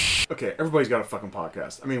okay, everybody's got a fucking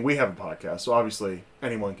podcast. I mean, we have a podcast, so obviously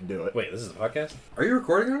anyone can do it. Wait, this is a podcast? Are you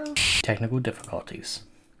recording right now? Technical difficulties.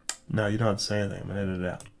 No, you don't have to say anything. I'm going to edit it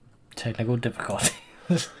out. Technical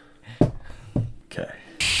difficulties. Okay.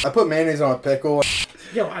 I put mayonnaise on a pickle.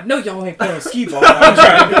 Yo, I know y'all ain't playing skee ball. I'm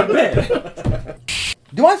trying to go to bed.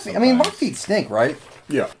 Do my feet? I mean, my feet stink, right?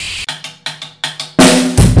 Yeah.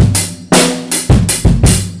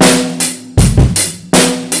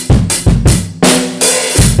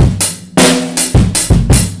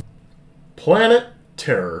 Planet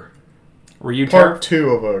Terror. Were you Part 2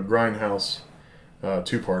 of a Grindhouse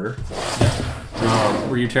two-parter.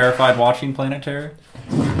 Were you terrified watching Planet Terror?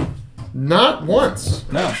 Not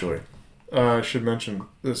once, No. actually. I should mention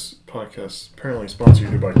this podcast apparently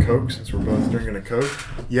sponsored by Coke, since we're both drinking a Coke.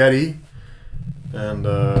 Yeti and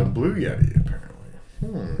Blue Yeti,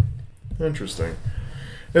 apparently. Interesting.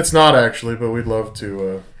 It's not actually, but we'd love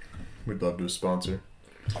to sponsor.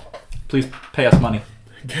 Please pay us money.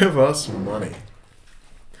 Give us money.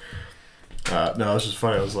 No, it's just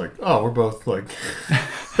funny. I was like, oh, we're both like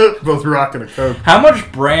both rocking a Coke. How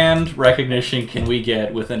much brand recognition can we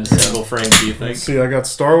get within a single frame, do you think? Let's see, I got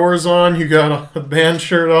Star Wars on. You got a band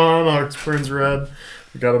shirt on. Ox Burns Red.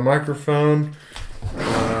 We got a microphone.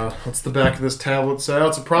 What's the back of this tablet say? Oh,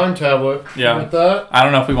 it's a Prime tablet. Yeah. You got that? I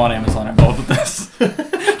don't know if we want Amazon involved with this.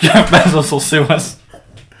 Jeff Bezos will sue us.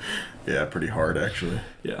 Yeah, pretty hard, actually.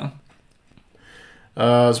 Yeah.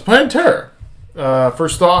 It's Planet Terror.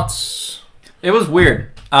 First thoughts? It was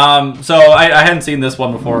weird. So I hadn't seen this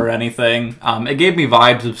one before or anything. It gave me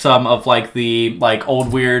vibes of some of like the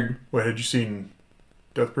old weird. Wait, had you seen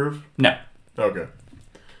Death Proof? No, Okay.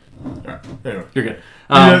 Alright, anyway. you're good.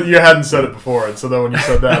 You hadn't said it before, and so then when you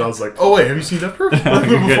said that, I was like, oh wait, have you seen Death Proof?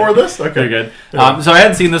 Before this? Okay. You're good. So I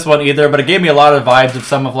hadn't seen this one either, but it gave me a lot of vibes of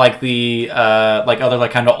some of like the other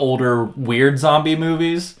kind of older weird zombie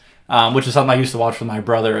movies, which is something I used to watch with my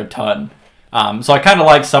brother a ton. So I kind of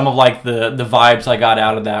like some of like the vibes I got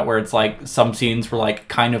out of that, where it's like some scenes were like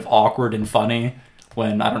kind of awkward and funny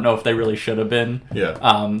when I don't know if they really should have been. Yeah.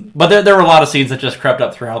 But there were a lot of scenes that just crept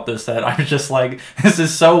up throughout this that I was just like, this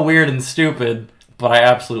is so weird and stupid, but I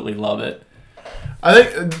absolutely love it. I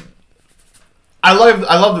think I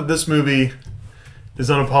love that this movie is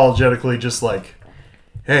unapologetically just like,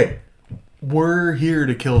 hey, we're here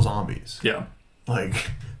to kill zombies. Yeah.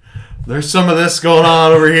 Like, there's some of this going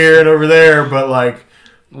on over here and over there, but like,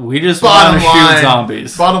 We just want to shoot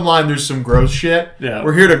zombies. Bottom line, there's some gross shit. Yeah.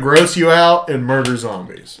 We're here to gross you out and murder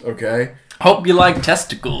zombies. Okay. Hope you like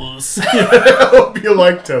testicles. I hope you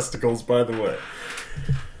like testicles, by the way.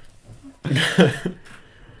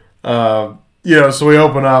 So we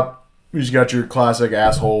open up. You just got your classic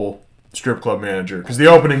asshole strip club manager. Because the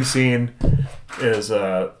opening scene is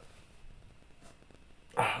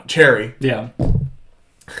Cherry. Yeah.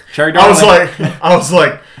 Cherry I Darling. was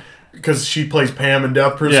like, because she plays Pam in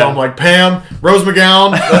Death Proof, so Yeah. I'm like, Pam, Rose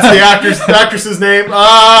McGowan, that's the actress's name.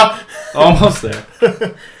 Almost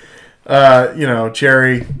there.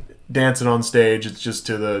 Cherry dancing on stage. It's just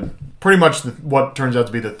to pretty much what turns out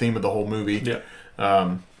to be the theme of the whole movie. Yeah.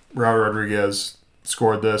 Robert Rodriguez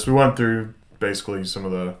scored this. We went through basically some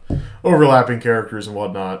of the overlapping characters and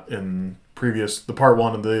whatnot in the part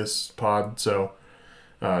 1 of this pod. So,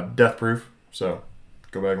 Death Proof. So,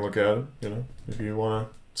 go back and look at it, if you want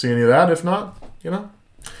to see any of that. If not,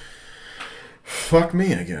 fuck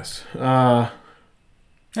me, I guess.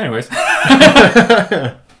 Anyways.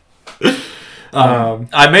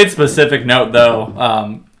 I made specific note,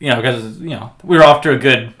 though, because, we were off to a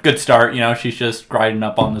good start. She's just riding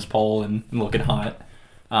up on this pole and looking hot,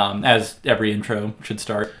 as every intro should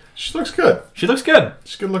start. She looks good. She looks good.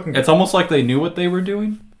 She's good looking. It's almost like they knew what they were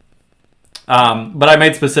doing. But I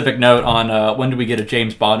made specific note on when do we get a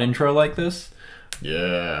James Bond intro like this?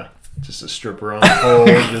 Yeah. Just a stripper on the pole.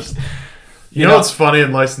 Just you know what's funny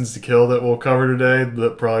in License to Kill that we'll cover today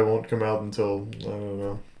that probably won't come out until, I don't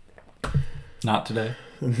know. Not today.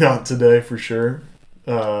 Not today for sure.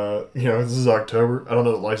 This is October. I don't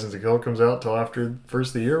know that License to Kill comes out till after the first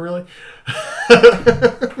of the year, really.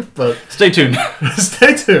 But Stay tuned.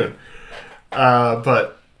 stay tuned.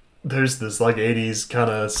 But there's this like 80s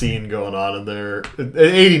kind of scene going on in there.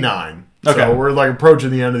 89. Okay. So we're like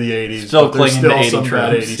approaching the end of the 80s. Still but there's clinging to 80 some bad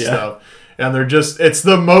tropes, 80s yeah. stuff. And it's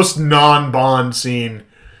the most non-Bond scene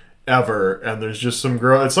ever. And there's just some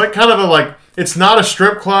girl. It's like kind of it's not a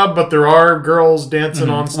strip club, but there are girls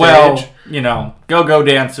dancing on stage. Well, go-go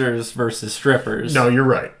dancers versus strippers. No, you're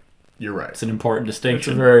right. You're right. It's an important It's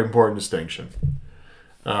distinction. a very important distinction.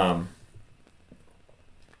 But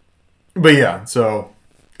yeah, so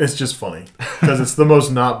it's just funny because it's the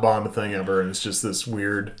most not Bond thing ever, and it's just this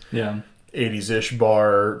weird Yeah. 80s-ish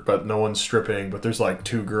bar, but no one's stripping, but there's like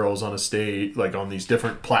two girls on a stage, like on these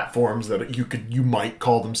different platforms that you might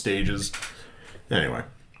call them stages. Anyway,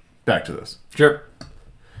 back to this. Sure.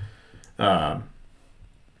 The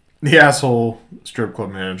asshole strip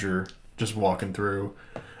club manager just walking through.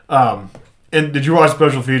 And did you watch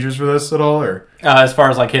special features for this at all, or? As far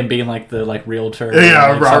as like him being like the like realtor. Yeah,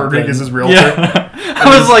 like, Robert Rodriguez's realtor. Yeah.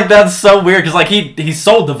 I was like, that's so weird because like he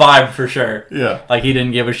sold the vibe for sure. Yeah. Like he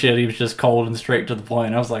didn't give a shit. He was just cold and straight to the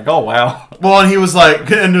point. I was like, oh wow. Well, and he was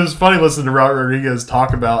like, and it was funny listening to Robert Rodriguez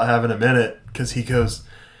talk about having a minute because he goes,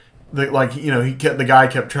 like the guy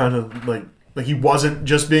kept trying to like he wasn't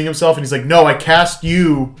just being himself, and he's like, no, I cast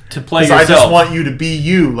you To play because yourself. I just want you to be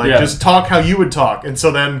you, like Yeah. just talk how you would talk, and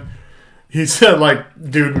so then. He said, like,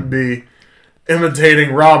 dude would be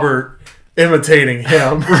imitating Robert, imitating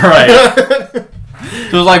him. Right. So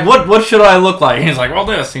it was like, what should I look like? He's like, well,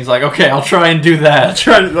 this. He's like, okay, I'll try and do that.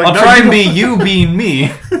 I'll try and be you being me.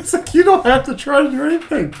 It's like, you don't have to try to do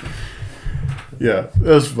anything. Yeah, that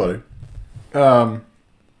was funny. I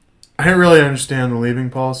didn't really understand the leaving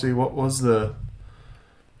policy. What was the...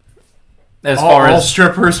 As all, far all as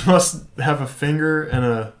strippers must have a finger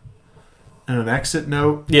and an exit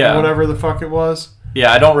note, Yeah. or whatever the fuck it was.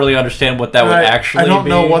 yeah, I don't really understand what that would actually I don't be,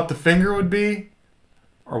 know what the finger would be.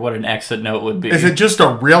 or what an exit note would be. Is it just a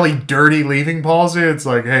really dirty leaving policy? It's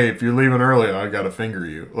like, hey, if you're leaving early, I gotta finger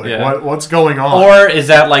you. Like, Yeah. what's going on? Or is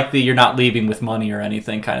that like you're not leaving with money or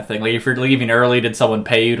anything kind of thing? Like if you're leaving early, did someone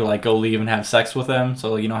pay you to like go leave and have sex with them?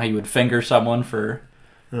 So you know how you would finger someone for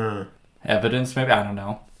evidence? Maybe, I don't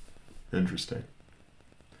know. Interesting.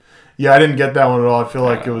 Yeah, I didn't get that one at all. I feel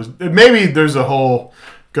like it was... Maybe there's a whole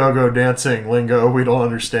go-go dancing lingo we don't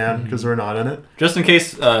understand because we're not in it. Just in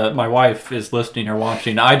case my wife is listening or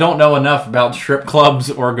watching, I don't know enough about strip clubs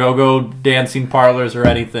or go-go dancing parlors or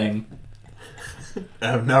anything.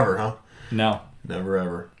 I've never, huh? No. Never,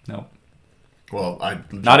 ever. No. Well,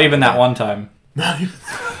 Not even that one time. I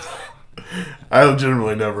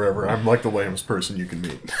legitimately never, ever. I'm like the lamest person you can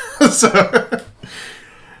meet. So...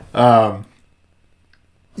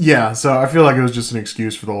 Yeah, so I feel like it was just an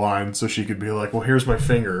excuse for the line, so she could be like, well, here's my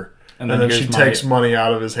finger. And then she takes money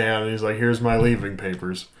out of his hand, and he's like, here's my leaving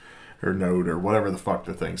papers. Or note, or whatever the fuck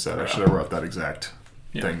the thing said. I should have wrote that exact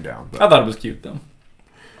thing down. But. I thought it was cute, though.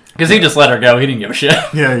 Because he just let her go. He didn't give a shit.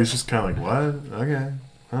 Yeah, he's just kind of like, what? Okay.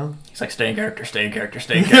 Huh? He's like, stay in character, stay in character,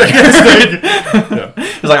 stay in character. Yeah.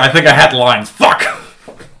 He's like, I think I had the lines. Fuck!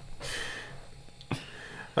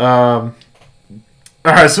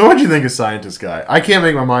 Alright, so what do you think of Scientist Guy? I can't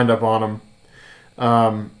make my mind up on him.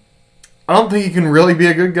 I don't think he can really be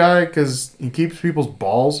a good guy because he keeps people's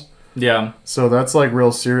balls. Yeah. So that's like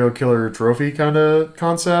real serial killer trophy kind of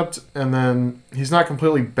concept. And then he's not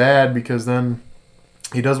completely bad because then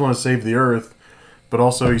he does want to save the Earth, but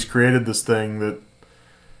also he's created this thing that...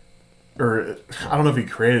 Or, I don't know if he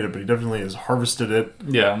created it, but he definitely has harvested it.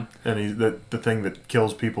 Yeah. And the thing that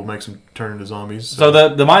kills people makes them turn into zombies. So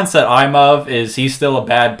the mindset I'm of is he's still a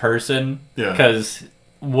bad person. Yeah. Because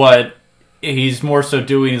what he's more so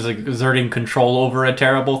doing is like exerting control over a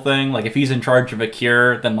terrible thing. Like if he's in charge of a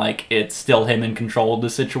cure, then like it's still him in control of the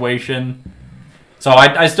situation. So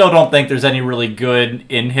I still don't think there's any really good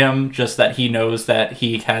in him, just that he knows that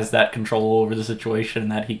he has that control over the situation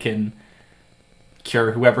and that he can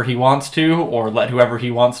cure whoever he wants to or let whoever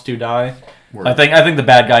he wants to die. Word. I think the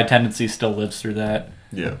bad guy tendency still lives through that.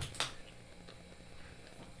 Yeah.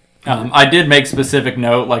 I did make specific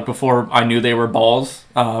note, like before I knew they were balls,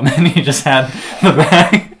 and he just had the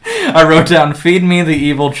bag. I wrote down, feed me the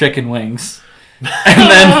evil chicken wings.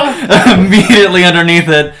 And then immediately underneath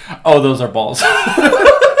it, oh, those are balls.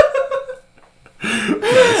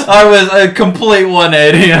 I was a complete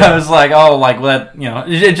 180. I was like, oh, like what,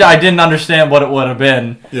 I didn't understand what it would have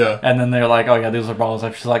been. Yeah. And then they're like, oh yeah, those are balls. I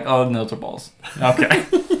was just like, oh, and those are balls. Okay.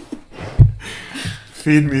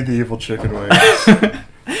 Feed me the evil chicken wings.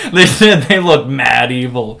 They said they look mad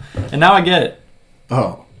evil. And now I get it.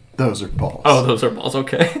 Oh, those are balls. Oh, those are balls.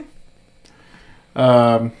 Okay.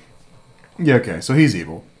 Yeah, okay, so he's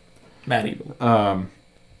evil. Mad evil.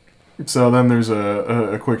 So then there's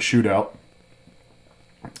a quick shootout.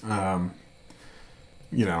 And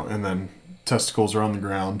then testicles are on the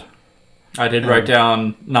ground. I did write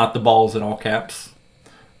down not the balls in all caps.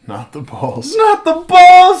 Not the balls. Not the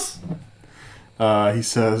balls! He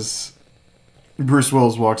says, Bruce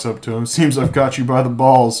Willis walks up to him, seems I've got you by the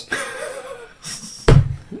balls.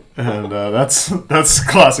 And that's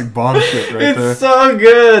classic Bond shit right there. It's so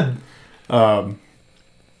good! And,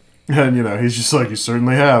 he's just like, you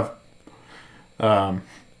certainly have.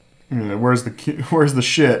 where's the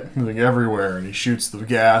shit? He's like, everywhere, and he shoots the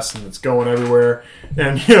gas, and it's going everywhere.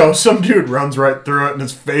 And some dude runs right through it, and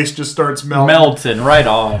his face just starts melting right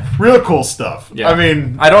off. Real cool stuff. Yeah. I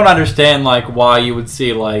mean, I don't understand why you would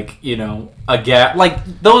see a gas.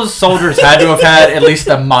 Those soldiers had to have had at least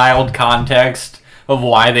a mild context of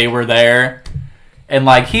why they were there. And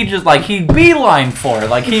he just he beeline for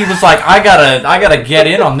it. He was like, I gotta get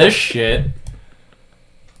in on this shit.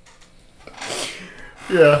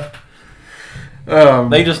 Yeah.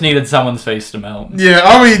 They just needed someone's face to melt. Yeah,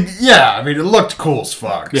 I mean, it looked cool as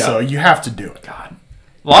fuck. Yeah. So you have to do it. God,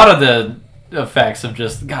 a lot of the effects of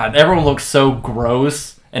just everyone looks so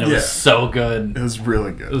gross, and it was so good. It was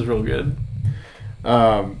really good. It was real good.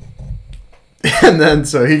 And then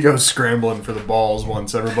so he goes scrambling for the balls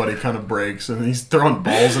once everybody kind of breaks, and he's throwing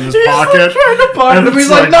balls in his pocket. Trying to pocket him.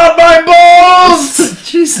 He's like, not my balls!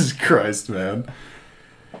 Jesus Christ, man.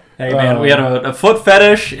 Hey man, we had a foot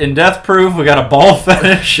fetish in Death Proof. We got a ball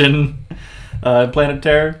fetish in Planet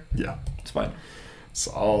Terror. Yeah, it's fine. It's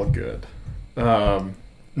all good. Not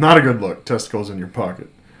a good look. Testicles in your pocket,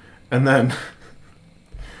 and then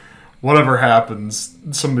whatever happens,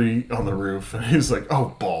 somebody on the roof, and he's like,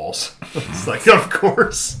 "Oh, balls!" It's like, of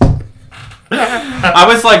course. I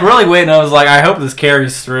was really waiting. I was like, I hope this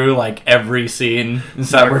carries through every scene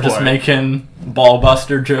instead we're just making ball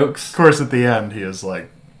buster jokes. Of course, at the end, he is like,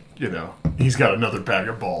 he's got another pack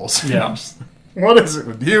of balls. Yeah. What is it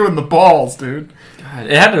with you and the balls, dude? God,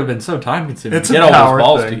 it had to have been so time consuming to a get all power those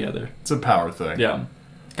balls thing. together. It's a power thing. Yeah.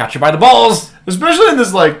 Got you by the balls! Especially in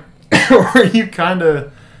this, where you kind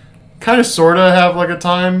of sort of have, a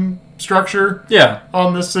time structure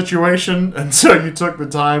on this situation. And so you took the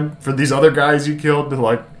time for these other guys you killed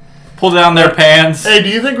to, pull down their pants. Hey, do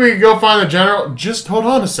you think we could go find the general? Just hold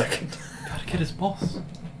on a second. Gotta get his balls.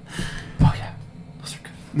 Oh, yeah. Those are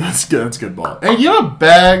good. That's good. That's good ball. Hey, you have a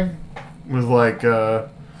bag with I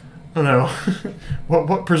don't know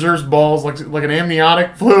what preserves balls, like an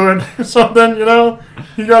amniotic fluid or something.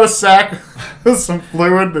 You got a sack with some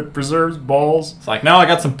fluid that preserves balls. It's no, I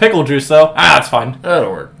got some pickle juice though. It's fine.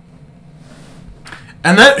 That'll work.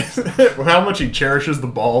 And that how much he cherishes the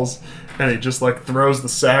balls. And he just throws the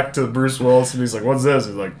sack to Bruce Willis, and he's like, "What's this?"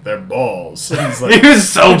 He's like, "They're balls." And he's he was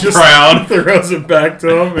so proud. Throws it back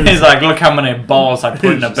to him. And he's like, "Look how many balls I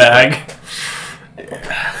put in a bag."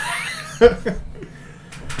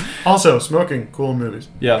 Also, smoking, cool movies.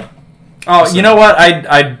 Yeah. Oh, you know what?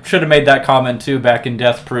 I should have made that comment too back in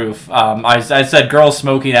Death Proof. I said girls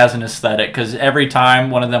smoking as an aesthetic because every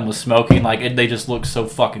time one of them was smoking, they just looked so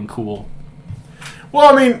fucking cool.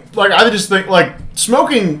 Well, I mean, I just think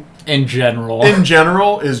smoking in general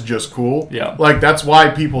is just cool. Yeah. That's why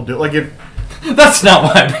people do it. If that's not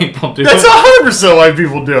why people do that's it. That's 100% why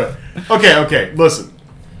people do it. Okay, listen.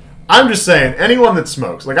 I'm just saying, anyone that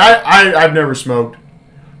smokes, I've never smoked,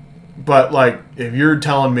 but if you're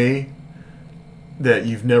telling me that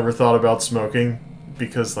you've never thought about smoking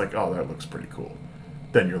because oh, that looks pretty cool,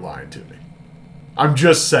 then you're lying to me. I'm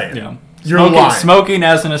just saying. Yeah. You're lying. Smoking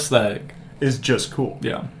as an aesthetic is just cool.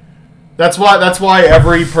 Yeah. That's why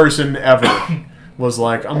every person ever was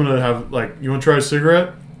like, I'm gonna have you wanna try a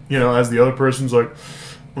cigarette? As the other person's like,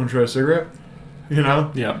 wanna try a cigarette?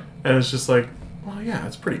 Yeah. And it's just well, yeah,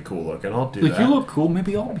 it's pretty cool looking. I'll do that. You look cool,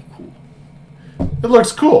 maybe I'll be cool. It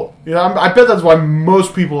looks cool. I bet that's why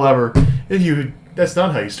most people ever. That's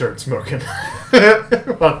not how you start smoking.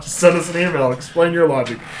 Well, just send us an email. Explain your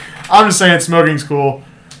logic. I'm just saying smoking's cool.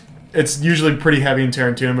 It's usually pretty heavy in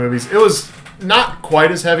Tarantino movies. It was not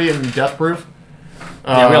quite as heavy in Death Proof.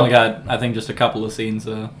 Yeah, we only got, I think, just a couple of scenes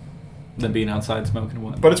of them being outside smoking and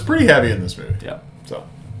whatnot. But it's pretty heavy in this movie. Yeah. So,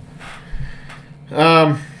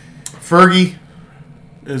 Fergie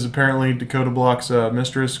is apparently Dakota Block's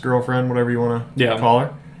mistress, girlfriend, whatever you want to call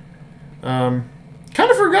her.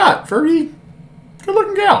 Kind of forgot. Fergie,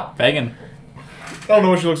 good-looking gal. Banging. I don't know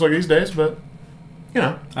what she looks like these days, but,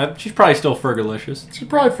 she's probably still Fergalicious. She's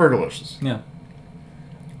probably Fergalicious. Yeah.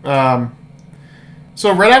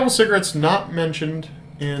 So Red Apple cigarettes not mentioned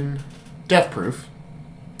in Death Proof.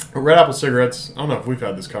 Red Apple cigarettes, I don't know if we've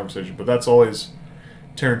had this conversation, but that's always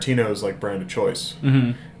Tarantino's brand of choice.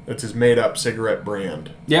 Mm-hmm. It's his made-up cigarette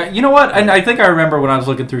brand. Yeah, you know what? And I think I remember when I was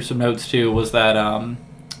looking through some notes too, was that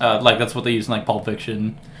that's what they use in Pulp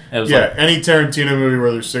Fiction. It was any Tarantino movie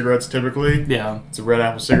where there's cigarettes typically. Yeah. It's a Red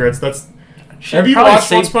Apple cigarettes. Have you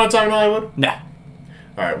watched Once Upon a Time in Hollywood? Nah.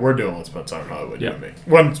 All right, we're doing Once Upon a Time in Hollywood, you Yeah. and me.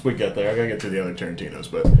 Once we get there, I gotta get to the other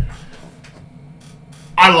Tarantinos, but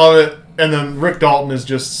I love it. And then Rick Dalton is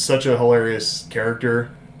just such a hilarious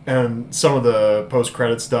character, and some of the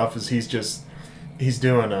post-credit stuff is he's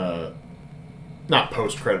doing not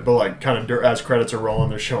post credit, but like kind of as credits are rolling,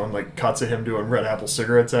 they're showing like cuts of him doing Red Apple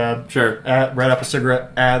cigarettes Sure. Red Apple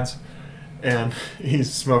cigarette ads, and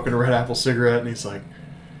he's smoking a Red Apple cigarette, and he's like,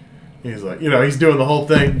 you know, he's doing the whole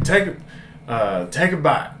thing. Take a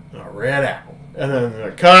bite, a Red Apple, and then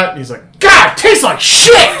a cut, and he's like, God, it tastes like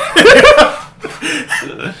shit.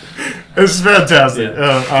 This is fantastic.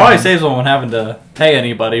 Yeah. Probably saves one when having to pay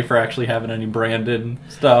anybody for actually having any branded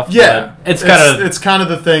stuff. Yeah, but it's kind of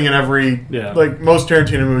the thing in every Yeah. like most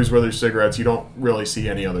Tarantino movies where there's cigarettes, you don't really see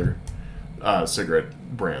any other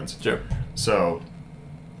cigarette brands. Sure. So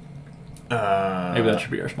Maybe that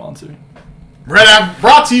should be our sponsor. Red Apple,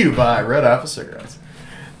 brought to you by Red Apple Cigarettes.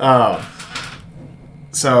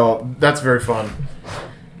 So that's very fun.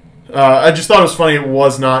 I just thought it was funny it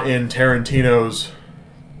was not in Tarantino's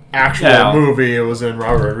actual movie. It was in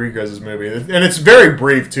Robert Rodriguez's movie. And it's very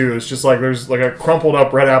brief, too. It's just like there's like a crumpled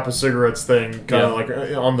up Red Apple Cigarettes thing kind of like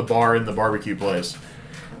on the bar in the barbecue place.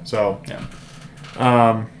 So,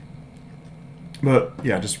 but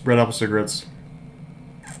yeah, just Red Apple Cigarettes.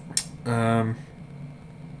 All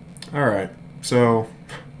right. So,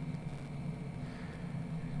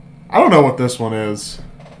 I don't know what this one is.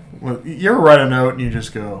 You ever write a note and you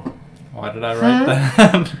just go, Why did I write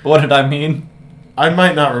that? What did I mean? I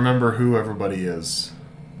might not remember who everybody is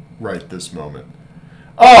right this moment.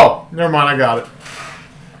 Oh, never mind, I got it.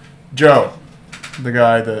 Joe.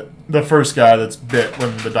 The first guy that's bit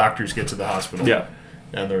when the doctors get to the hospital. Yeah.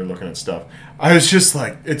 And they're looking at stuff. I was just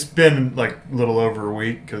like, it's been like a little over a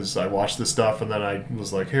week because I watched this stuff and then I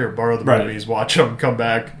was like, here, borrow the movies, watch them, come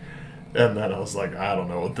back. And then I was like, I don't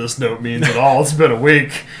know what this note means at all. It's been a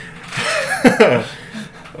week.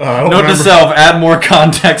 Note to self, add more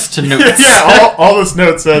context to notes. Yeah, all this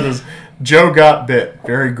note said is, Joe got bit.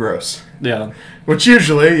 Very gross. Yeah. Which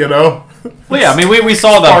usually, you know... Well, yeah, I mean, we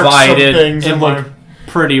saw that bite. It looked looked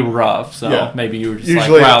pretty rough, so maybe you were just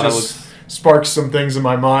usually like, wow, it just sparks some things in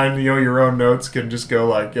my mind. You know, your own notes can just go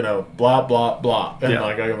like, you know, blah, blah, blah. And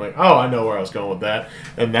like I'm like, oh, I know where I was going with that.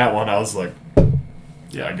 And that one, I was like...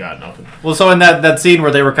 Yeah, I got nothing. Well, so in that scene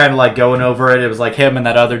where they were kind of like going over it, it was like him and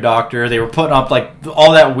that other doctor. They were putting up like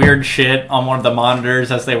all that weird shit on one of the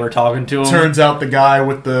monitors as they were talking to him. Turns out the guy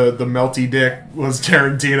with the melty dick was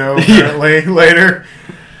Tarantino apparently later.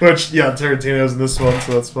 Which, yeah, Tarantino's in this one,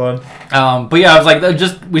 so that's fun. But yeah, I was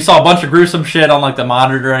like, we saw a bunch of gruesome shit on like the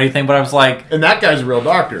monitor or anything, but I was like... And that guy's a real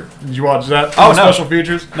doctor. Did you watch that? Oh, no. Special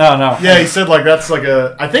features? No. Yeah, he said like that's like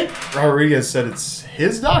I think Rodriguez said it's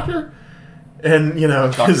his doctor. And, you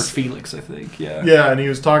know... Dr. Felix, I think, yeah. Yeah, and he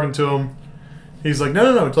was talking to him. He's like,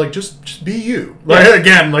 no, it's like, just be you. Like,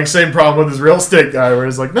 again, like, same problem with his real estate guy, where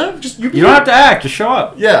he's like, no, just you be you. You don't have to act, just show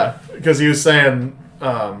up. Yeah, because he was saying,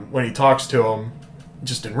 when he talks to him,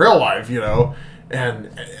 just in real life, you know,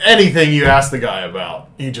 and anything you ask the guy about,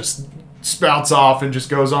 he just spouts off and just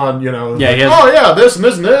goes on, you know. Yeah, like, oh, yeah, this and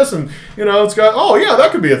this and this, and, you know, it's got, oh, yeah,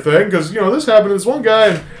 that could be a thing, because, you know, this happened to this one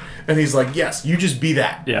guy, and he's like, yes, you just be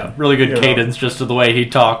that. Yeah, really good cadence just to the way he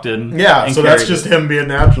talked and so that's just him being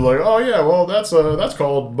natural. Like, oh yeah, well that's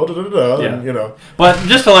called and, you know. But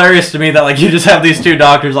just hilarious to me that like you just have these two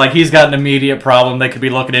doctors like he's got an immediate problem they could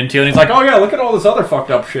be looking into, and he's like, oh yeah, look at all this other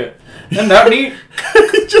fucked up shit. Isn't that neat?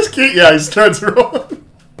 He just can't. Yeah, he starts rolling.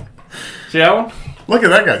 See that one? Look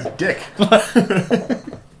at that guy's dick.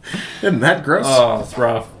 Isn't that gross? Oh, it's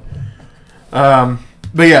rough.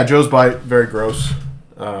 But yeah, Joe's bite very gross.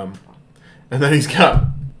 And then he's got,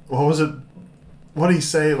 what was it? What did he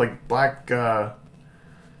say? Like black,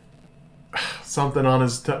 something on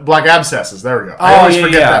his, black abscesses. There we go. I always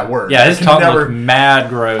forget that word. Yeah, his tongue looked mad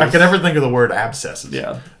gross. I can never think of the word abscesses.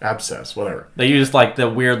 Yeah. Abscess, whatever. They used like the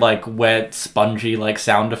weird, like wet, spongy, like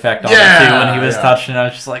sound effect on it too when he was touching it. I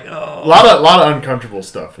was just like, oh. A lot of uncomfortable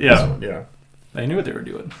stuff in this one. Yeah. They knew what they were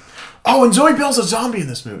doing. Oh, and Zoe Bell's a zombie in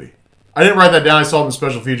this movie. I didn't write that down. I saw it in the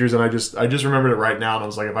special features, and I just remembered it right now. And I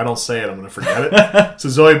was like, if I don't say it, I'm going to forget it. So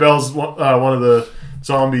Zoe Bell's one of the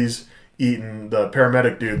zombies eating the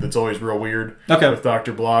paramedic dude that's always real weird. Okay. With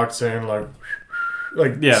Dr. Block saying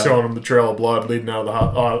showing him the trail of blood leading out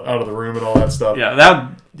of the room and all that stuff. Yeah,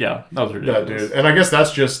 that was ridiculous. That dude, and I guess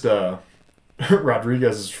that's just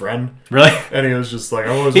Rodriguez's friend. Really? And he was just like,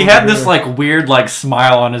 he had this like weird like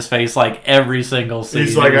smile on his face like every single scene.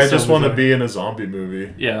 He's like, I just want to be in a zombie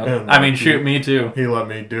movie. Yeah, and, I mean, shoot, me too. He let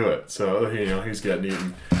me do it, so you know he's getting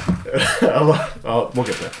eaten. We'll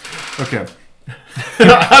get there. Okay.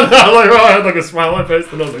 I had like a smile on my face,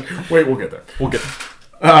 and I was like, wait, we'll get there. We'll get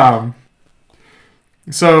there.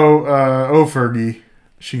 So Fergie,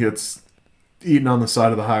 she gets eaten on the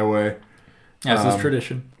side of the highway. As is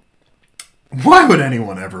tradition. Why would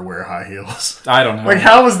anyone ever wear high heels? I don't know. Like,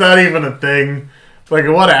 how was that even a thing? Like,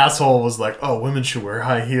 what asshole was like, oh, women should wear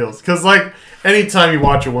high heels? Because, like, anytime you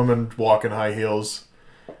watch a woman walk in high heels,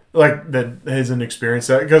 like, that hasn't experienced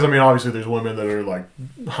that. Because, I mean, obviously there's women that are, like,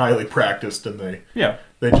 highly practiced and they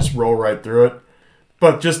just roll right through it.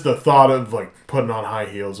 But just the thought of, like, putting on high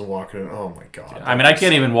heels and walking in, oh, my God. I mean, I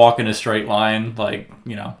can't even walk in a straight line, like,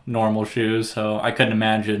 normal shoes. So I couldn't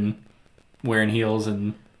imagine wearing heels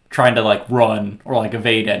and trying to, like, run or, like,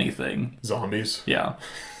 evade anything. Zombies. Yeah.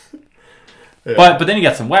 Yeah. But then you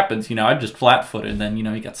got some weapons, I'd just flat-footed, then,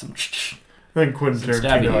 you got some... I think Quentin Some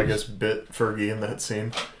stabby Tarantino, I moves. guess, bit Fergie in that scene.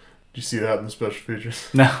 Did you see that in the special features?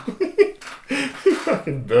 No. He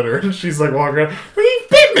fucking bit her. And she's like walking around, he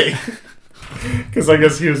bit me! Because I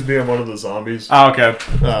guess he was being one of the zombies Oh, okay.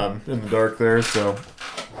 in the dark there, so...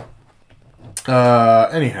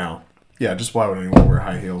 anyhow. Yeah, just why would anyone wear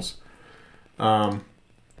high heels? And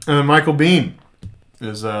then Michael Biehn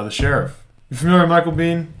is the sheriff. You familiar with Michael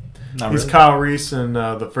Biehn? Not He's really. Kyle Reese in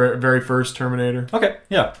the very first Terminator. Okay,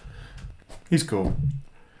 yeah. He's cool.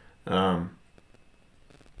 Yeah,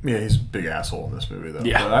 he's a big asshole in this movie, though.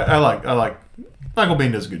 Yeah. But I like Michael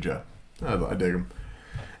Biehn does a good job. I dig him.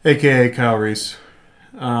 AKA Kyle Reese.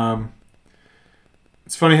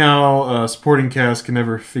 It's funny how supporting cast can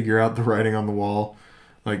never figure out the writing on the wall.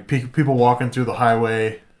 Like people walking through the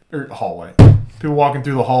hallway. People walking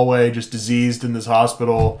through the hallway, just diseased in this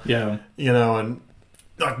hospital. Yeah. And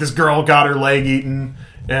like this girl got her leg eaten,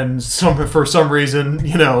 and for some reason,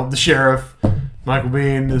 the sheriff, Michael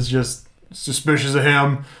Biehn, is just suspicious of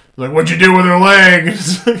him. Like, what'd you do with her leg?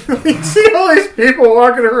 It's like, you see all these people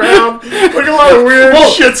walking around, like a lot of weird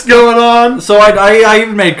shit's going on. So I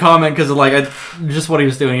even made comment because of just what he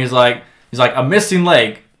was doing. He's like a missing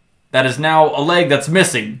leg that is now a leg that's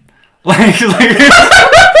missing. Like I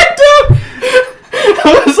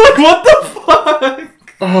was like, what the fuck?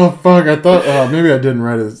 Oh fuck! I thought maybe I didn't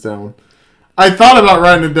write this down. I thought about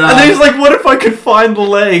writing it down. And then he's like, what if I could find the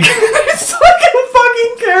leg? It's like, who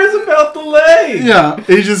fucking cares about the leg? yeah,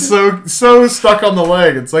 he's just so stuck on the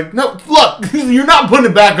leg. It's like, no, look, you're not putting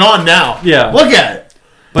it back on now. Yeah. Look at it.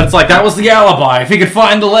 But it's like, that was the alibi. If he could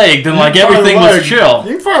find the leg, then like everything was chill.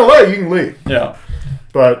 You can find a leg, you can leave. Yeah.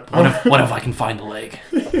 But What if I can find the leg?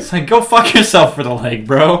 It's like, go fuck yourself for the leg,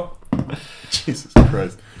 bro. Jesus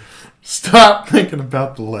Christ. Stop thinking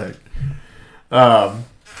about the leg.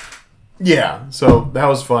 Yeah, so that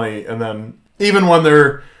was funny. And then even when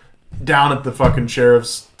they're down at the fucking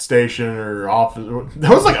sheriff's station or office,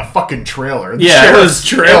 that was like a fucking trailer. The Yeah, sheriff's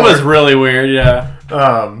trailer. It was really weird, yeah.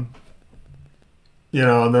 And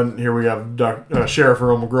then here we have Sheriff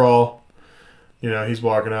Earl McGraw. He's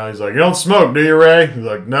walking out. He's like, you don't smoke, do you, Ray? He's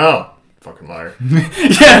like, no. Fucking liar.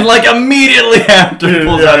 Yeah, like immediately after he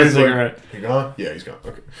pulls out his he's like, cigarette. you gone? Yeah, he's gone.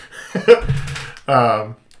 Okay.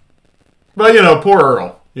 But poor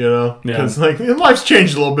Earl. Because life's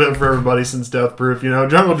changed a little bit for everybody since Death Proof.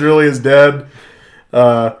 Jungle Julie is dead.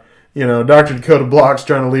 Dr. Dakota Block's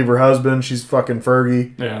trying to leave her husband. She's fucking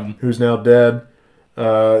Fergie, who's now dead.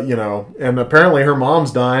 And apparently her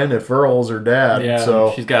mom's dying if Earl's her dad. Yeah,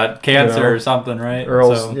 so she's got cancer or something, right?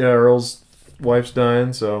 Earl's wife's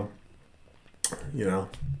dying. So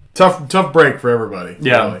tough break for everybody.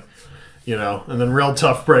 Yeah. Really. And then real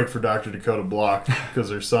tough break for Dr. Dakota Block because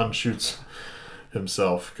her son shoots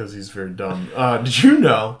himself because he's very dumb. Did you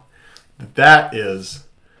know that is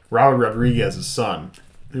Robert Rodriguez's son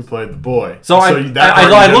who played the boy? So I looked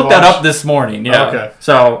that up this morning. Yeah. Okay.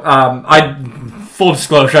 So full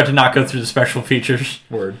disclosure, I did not go through the special features.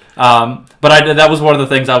 Word. But that was one of the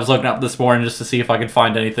things I was looking up this morning just to see if I could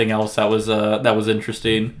find anything else that was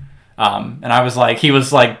interesting. And I was like, he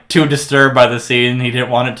was like too disturbed by the scene. He didn't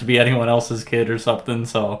want it to be anyone else's kid or something.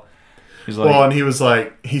 So he's like, and he was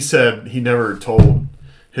like, he said he never told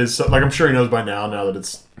his son. Like, I'm sure he knows by now that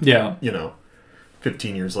it's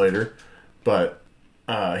 15 years later, but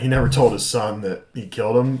he never told his son that he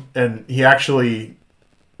killed him, and he actually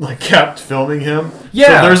kept filming him.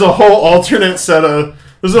 Yeah. So there's a whole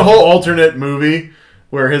alternate movie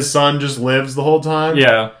where his son just lives the whole time.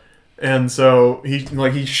 Yeah. And so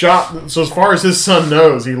he shot. So as far as his son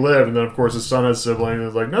knows, he lived. And then of course his son has siblings. And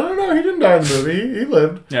it's like, no, he didn't die in the movie. He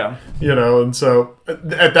lived. Yeah. And so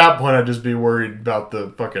at that point, I'd just be worried about the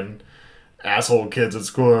fucking asshole kids at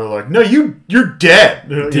school. Are like, no, you're dead.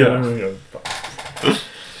 Yeah.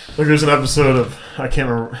 There's an episode of, I can't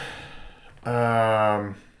remember.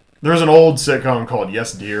 There was an old sitcom called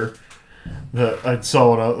Yes Dear that I saw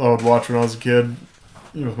when I would watch when I was a kid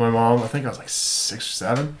with my mom. I think I was like 6 or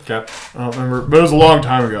 7. Okay. I don't remember, but it was a long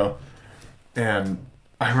time ago. And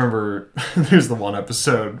I remember there's the one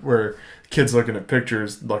episode where the kid's looking at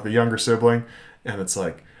pictures, like the younger sibling, and it's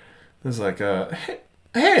like, hey,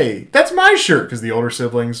 hey, that's my shirt, because the older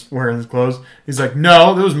sibling's wearing his clothes. He's like,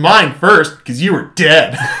 no, it was mine first, because you were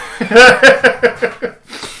dead.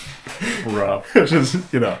 Rough. Which is,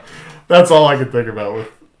 that's all I can think about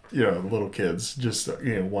with, little kids. Just,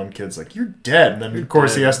 one kid's like, you're dead. And then, of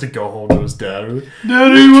course, he has to go home to his dad.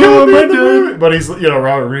 Daddy, my dad. But he's, Robert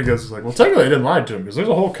Rodriguez is like, well, technically I didn't lie to him, because there's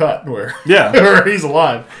a whole cut where, where he's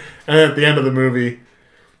alive. And at the end of the movie,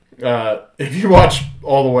 if you watch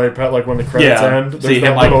all the way, like when the credits end, see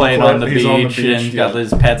him like playing on the beach, and yeah. got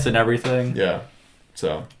his pets and everything. Yeah.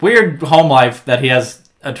 So weird home life that he has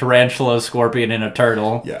a tarantula, a scorpion, and a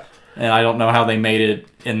turtle. Yeah. And I don't know how they made it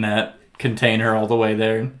in that container all the way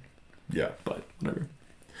there. Yeah. But whatever.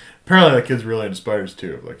 Apparently that kid's really into spiders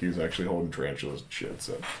too. Like he was actually holding tarantulas and shit.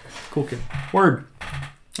 So cool kid. Word.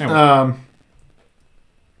 Anyway.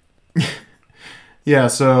 Yeah.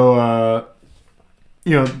 So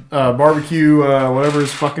barbecue, whatever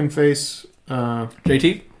his fucking face.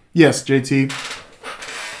 JT. Yes, JT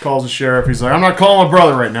calls the sheriff. He's like, I'm not calling my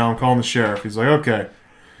brother right now. I'm calling the sheriff. He's like, okay.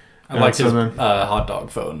 I liked his hot dog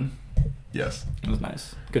phone. Yes. It was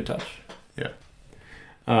nice. Good touch. Yeah.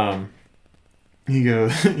 He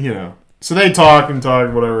goes, so they talk,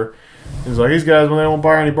 whatever. He's like, these guys, when they won't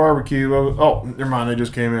buy any barbecue, oh, never mind, they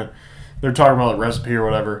just came in. They're talking about the recipe or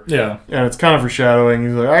whatever. Yeah. And it's kind of foreshadowing.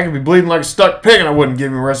 He's like, I could be bleeding like a stuck pig and I wouldn't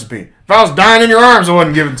give you a recipe. If I was dying in your arms, I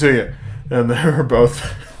wouldn't give it to you. And they were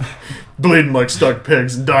both bleeding like stuck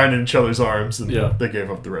pigs and dying in each other's arms. And they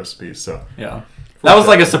gave up the recipes, so. Yeah. That was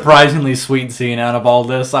like a surprisingly sweet scene out of all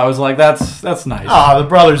this. I was like, that's nice. Ah, the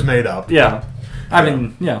brothers made up. Yeah. I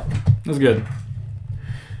mean, it was good.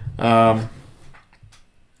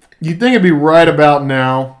 You'd think it'd be right about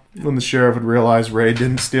now when the sheriff would realize Ray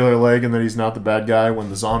didn't steal her leg and that he's not the bad guy when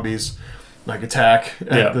the zombies attack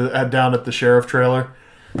down at the sheriff trailer,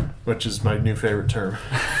 which is my new favorite term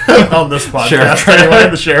on this podcast. Anyway,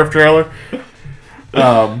 the sheriff trailer.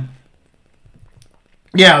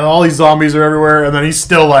 Yeah, all these zombies are everywhere, and then he's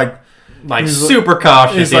still super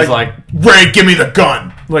cautious. He's like, Ray, give me the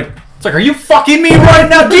gun. It's like, are you fucking me right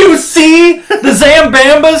now? Do you see the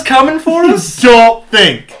Zambambas coming for us? Don't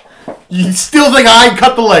think. You still think I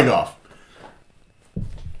cut the leg off?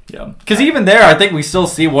 Yeah. Because even there, I think we still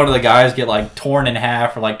see one of the guys get torn in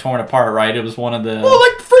half or torn apart, right? It was one of the... Well,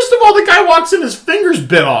 first of all, the guy walks in, his fingers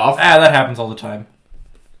bit off. That happens all the time.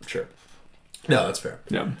 Sure. No, that's fair.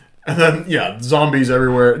 Yeah. And then, zombies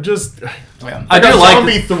everywhere. Just... Yeah. I do like...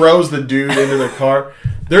 zombie throws the dude into the car.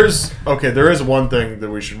 There is one thing that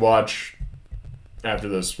we should watch after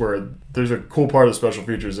this, where there's a cool part of the special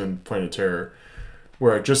features in Planet Terror,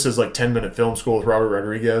 where it just says 10-minute film school with Robert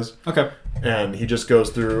Rodriguez. Okay. And he just goes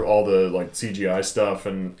through all the CGI stuff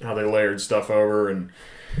and how they layered stuff over, and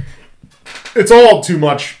it's all too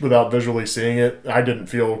much without visually seeing it. I didn't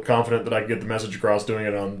feel confident that I could get the message across doing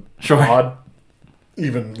it on pod,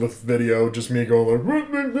 even with video. Just me going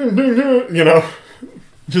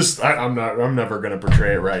I'm never gonna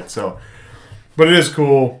portray it right. So, but it is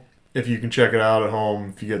cool if you can check it out at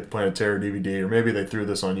home. If you get the Planet Terror DVD, or maybe they threw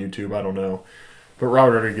this on YouTube. I don't know. But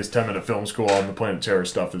Robert Rodriguez 10-minute film school on the Planet Terror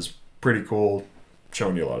stuff is pretty cool,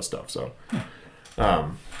 showing you a lot of stuff. So,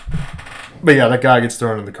 but yeah, that guy gets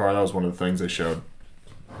thrown in the car. That was one of the things they showed.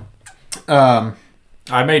 I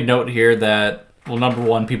made note here that, well, number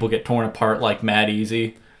one, people get torn apart like mad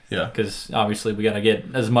easy. Yeah. Because obviously we got to get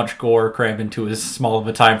as much gore crammed into as small of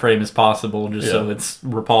a time frame as possible just so it's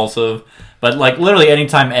repulsive. But literally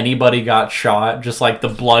anytime anybody got shot, just the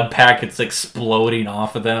blood packets exploding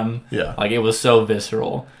off of them. Yeah. It was so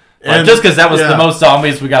visceral. And just because that was the most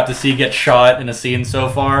zombies we got to see get shot in a scene so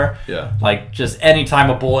far. Yeah. Just anytime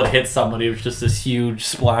a bullet hit somebody, it was just this huge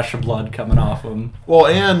splash of blood coming off them. Well,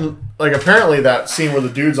 and apparently that scene where the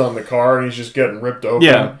dude's on the car and he's just getting ripped open.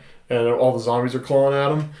 Yeah. And all the zombies are clawing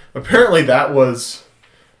at him. Apparently that was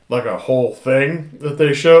a whole thing that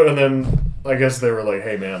they showed, and then I guess they were like,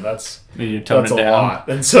 hey man, that's a lot.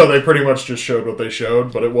 And so they pretty much just showed what they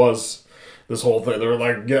showed, but it was this whole thing. They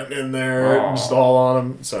were getting in there and just all on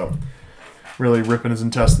him. So really ripping his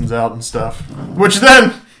intestines out and stuff. Which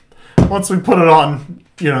then, once we put it on,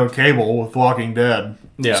 cable with Walking Dead,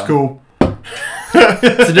 it's cool.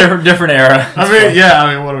 It's a different era.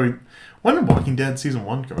 What do we... When did Walking Dead Season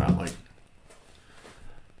 1 come out?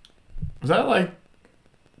 Was that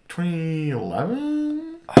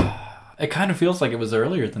 2011? It kind of feels like it was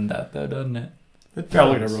earlier than that, though, doesn't it? I'll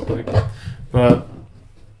look at it real quick. But,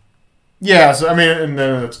 yeah, so, and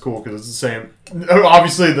then it's cool because it's the same.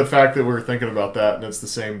 Obviously, the fact that we're thinking about that and it's the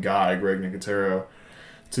same guy, Greg Nicotero,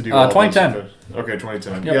 to do 2010. Okay,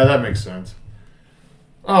 2010. Yep. Yeah, that makes sense.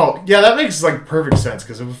 Oh, yeah, that makes perfect sense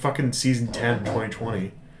because it was fucking Season 10 in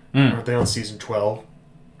 2020. Aren't they on Season 12?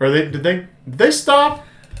 Or did they stop?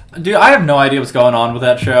 Dude, I have no idea what's going on with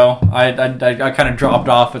that show. I kind of dropped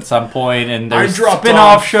off at some point, and there's dropped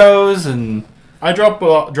spin-off off. shows, and I dropped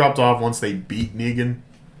off once they beat Negan.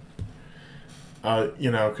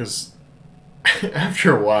 Because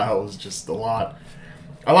after a while it was just a lot.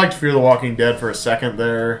 I liked Fear the Walking Dead for a second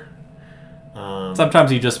there.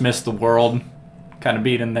 sometimes you just miss the world kind of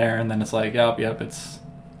beat in there, and then it's like, yep, it's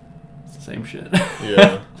the same shit.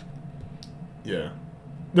 Yeah. Yeah.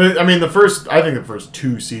 I think the first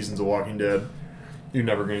 2 seasons of Walking Dead, you're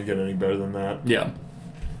never going to get any better than that. Yeah.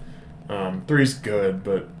 3's good,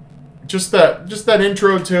 but just that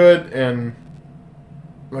intro to it, and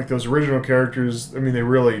like those original characters, I mean, they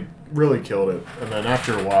really, really killed it. And then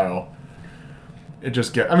after a while, it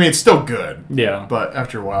just it's still good. Yeah. But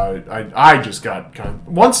after a while, I just got kind of,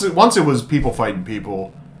 once it was people fighting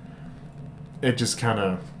people, it just kind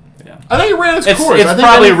of, Yeah. I think it ran its course. It's I think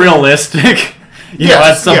probably anything- realistic.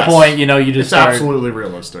 At some point, you just it's start, absolutely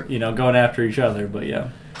realistic. going after each other. But yeah.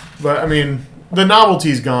 But I mean, the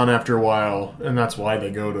novelty's gone after a while, and that's why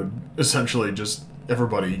they go to essentially just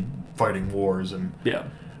everybody fighting wars. And Yeah.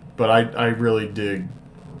 but I really dig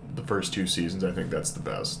the first 2 seasons. I think that's the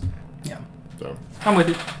best. Yeah. So I'm with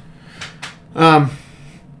you.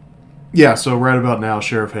 yeah. So right about now,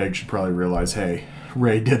 Sheriff Haig should probably realize, hey,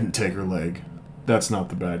 Ray didn't take her leg. That's not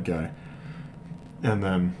the bad guy. And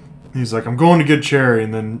then he's like, I'm going to get Cherry.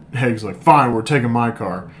 And then Haig's like, fine, we're taking my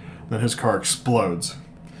car. Then his car explodes.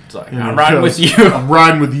 It's like, And I'm he riding goes, with you. I'm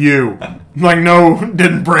riding with you. Like, no,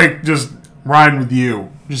 didn't break, just riding with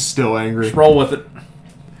you. Just still angry. Just roll with it.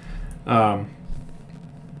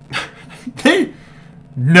 They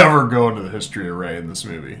never go into the history of Ray in this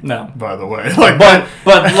movie. No. By the way. Like, But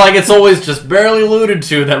like it's always just barely alluded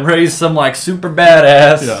to that Ray's some like super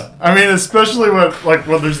badass. yeah. I mean, especially when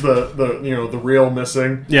there's the real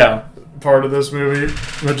missing Yeah. part of this movie,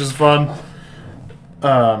 which is fun.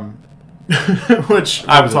 Which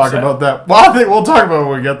I we'll was talk upset. about that. Well, I think we'll talk about it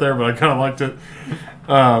when we get there, but I kind of liked it.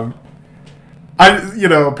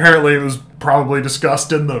 Apparently it was probably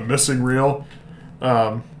discussed in the missing reel.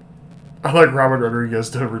 I like Robert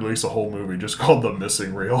Rodriguez to release a whole movie just called The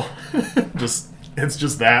Missing Reel. It's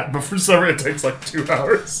just that, but for some reason it takes like 2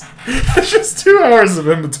 hours. It's just 2 hours of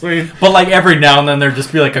in between. But like every now and then there'd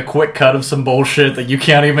just be like a quick cut of some bullshit that you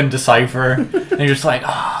can't even decipher. And you're just like,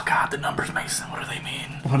 oh god, the numbers Mason, what do they mean?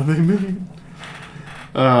 What do they mean?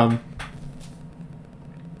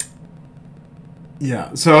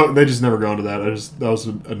 Yeah, so they just never go into that. That was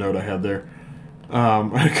a note I had there. I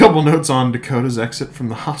had a couple notes on Dakota's exit from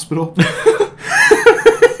the hospital.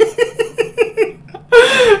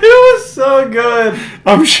 It was so good.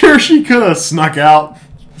 I'm sure she could have snuck out.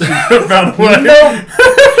 She could have found a way. Nope.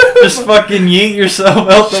 Just fucking yeet yourself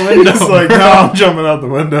out the window. It's like, bro. no, I'm jumping out the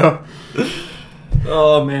window.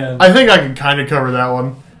 Oh man. I think I can kind of cover that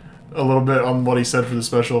one a little bit on what he said for the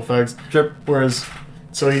special effects. Sure. Whereas,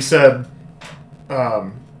 so he said,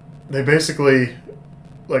 they basically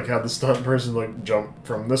like had the stunt person like jump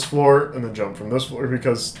from this floor and then jump from this floor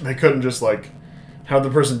because they couldn't just like have the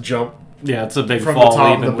person jump Yeah, it's a big from fall the top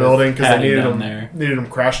of even the with building because they padding needed down them needed them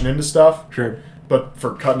crashing into stuff. Sure. But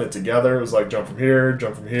for cutting it together, it was like jump from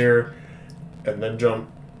here, and then jump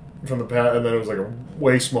from the pad, and then it was like a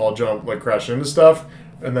way small jump, like crashing into stuff,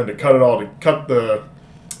 and then to cut it all, to cut the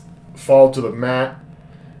fall to the mat,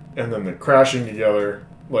 and then the crashing together,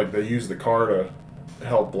 like they use the car to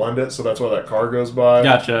help blend it, so that's why that car goes by.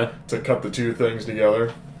 Gotcha. To cut the 2 things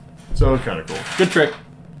together. So it was kind of cool. Good trick.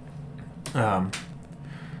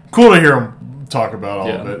 Cool to hear him talk about all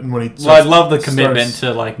Yeah. of it. And when he Well, I love the commitment starts-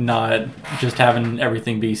 to like not just having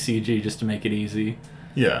everything be CG just to make it easy.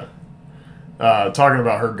 Yeah. Talking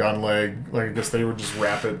about her gun leg, like I guess they would just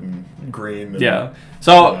wrap it in green. And, Yeah.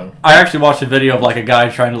 So Yeah. I actually watched a video of like a guy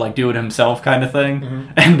trying to like do it himself kind of thing, Mm-hmm.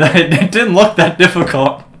 and it didn't look that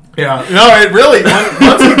difficult. Yeah. No, it really,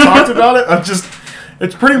 once he talked about it,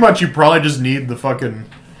 it's pretty much you probably just need the fucking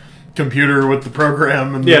computer with the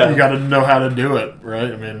program and Yeah. you got to know how to do it,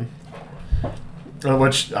 right? I mean,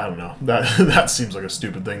 which, I don't know. That seems like a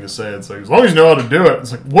stupid thing to say. It's like, as long as you know how to do it.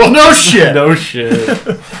 It's like, well, no shit. No shit.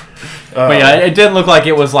 But yeah, it didn't look like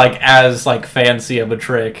it was like as like fancy of a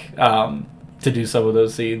trick to do some of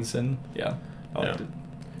those scenes, and yeah. I liked it.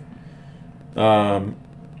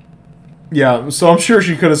 Yeah, so I'm sure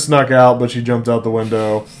she could have snuck out, but she jumped out the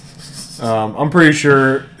window. I'm pretty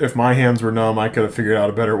sure if my hands were numb, I could have figured out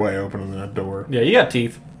a better way opening that door. Yeah, you got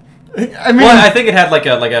teeth. I mean, Well, I think it had like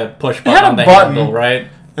a push had button a on the button. handle, right?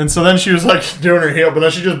 and so then she was like doing her heel, but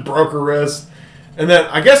then she just broke her wrist. And then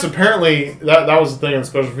I guess apparently that was the thing in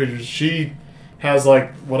special features. She has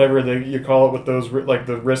like whatever you call it with those like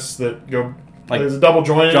the wrists that go Like it's double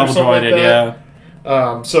jointed. double jointed, like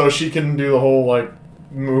yeah. So she can do the whole like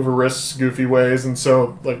move her wrists goofy ways, and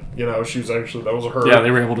so like she's actually that was her. Yeah,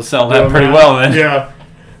 they were able to sell that doing pretty that. well then. Yeah.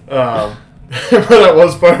 But that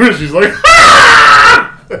was funny. She's like,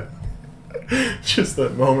 just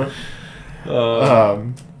that moment. I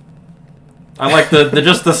like the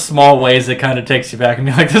just the small ways it kind of takes you back and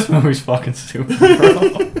be like, this movie's fucking stupid,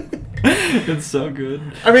 bro. It's so good.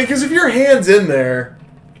 I mean, because if your hand's in there,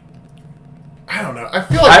 I don't know. I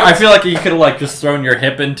feel like I feel like you could have like just thrown your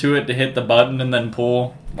hip into it to hit the button and then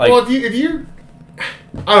pull. Like, well, if you,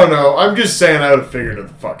 I don't know. I'm just saying I would have figured it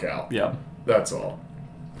the fuck out. yeah. That's all.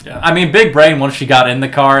 Yeah, I mean, Big Brain, once she got in the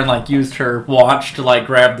car and, like, used her watch to, like,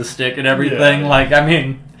 grab the stick and everything, Yeah. like, I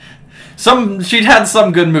mean, she'd had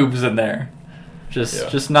some good moves in there.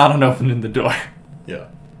 Just not on opening the door. Yeah.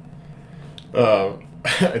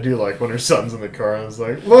 I do like when her son's in the car and it's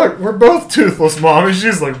like, look, we're both toothless, Mom. And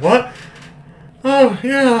she's like, what? Oh,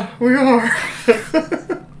 yeah, we are.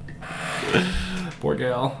 Poor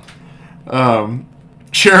gal.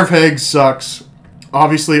 Sheriff Haig sucks.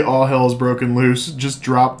 Obviously, all hell is broken loose. Just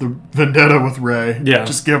drop the vendetta with Ray. Yeah.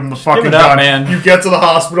 Just give him the fucking it up, gun. man. You get to the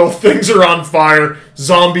hospital, things are on fire,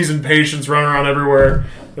 zombies and patients running around everywhere.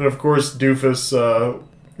 And of course, Doofus,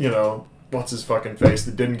 what's his fucking face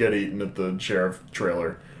that didn't get eaten at the sheriff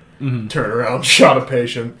trailer. Mm-hmm. Turned around, shot a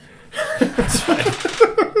patient. It's fine.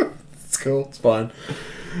 It's cool. It's fine.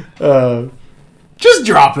 Just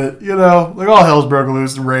drop it, like all hell's broken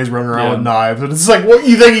loose and Ray's running around Yeah. with knives, and it's like, what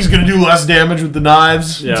you think he's gonna do less damage with the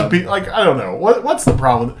knives? Yeah. Like I don't know, what's the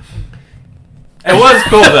problem? It was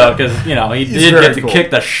cool, though, because, he He's did very get to cool.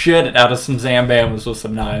 kick the shit out of some Zambamos with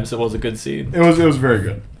some knives. It was a good scene. It was very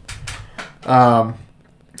good. And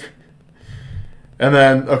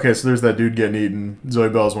then so there's that dude getting eaten. Zoe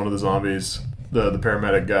Bell's one of the zombies, the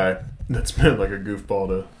paramedic guy that's been like a goofball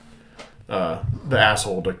to the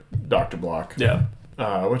asshole to Dr. Block. Yeah.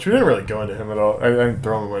 Which we didn't really go into him at all. I didn't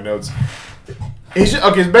throw him in my notes. He's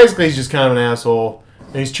basically he's just kind of an asshole.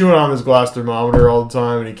 And he's chewing on his glass thermometer all the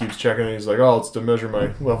time, and he keeps checking it. He's like, "Oh, it's to measure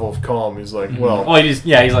my level of calm." He's like, "Well, he's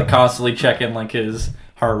like constantly checking like his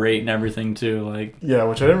heart rate and everything too. Like, yeah,"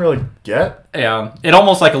 which I didn't really get. yeah, it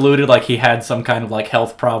almost like alluded like he had some kind of like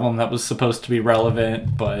health problem that was supposed to be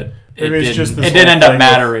relevant, but Maybe it's just this it didn't whole end up thing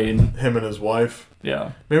mattering. Him and his wife.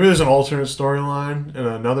 Yeah. Maybe there's an alternate storyline and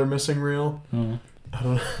another missing reel. I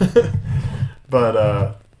don't know.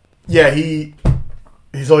 But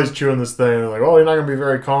he's always chewing this thing. And they're like, "Oh, you're not gonna be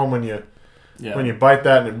very calm when you bite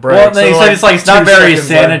that and it breaks." Well, they said it's like it's not 2 very seconds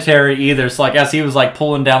sanitary either. So like as he was like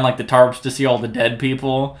pulling down like the tarps to see all the dead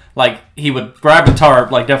people, like he would grab a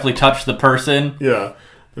tarp, like definitely touch the person, Yeah.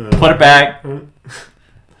 put it back.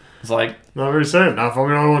 It's like, Not very sanitary. Not if I'm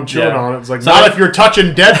the only one chewing Yeah. on it. It's like, So not I- if you're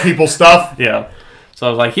touching dead people stuff. yeah. So I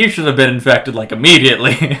was like, he should have been infected like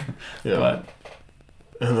immediately. Yeah. But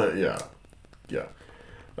And then, yeah.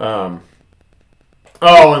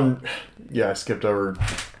 I skipped over.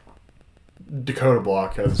 Dakota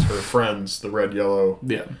Block has her friends, the red, yellow.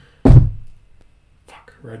 yeah,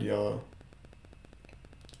 Red, yellow.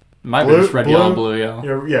 might Blue- be just red, blue? yellow, blue, yeah.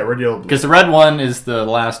 Yeah, red, yellow, blue. Because the red one is the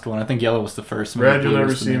last one. I think yellow was the first one. Red, blue you'll never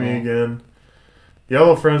was the see me middle. again.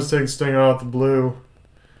 Yellow friends take sting off the blue.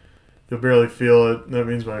 You'll barely feel it. That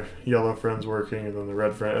means my yellow friend's working, and then the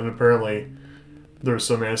red friend. And apparently, there was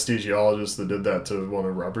some anesthesiologist that did that to one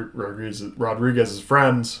of Rodriguez's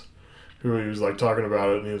friends, who he was like talking about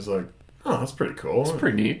it, and he was like, "Oh, that's pretty cool. It's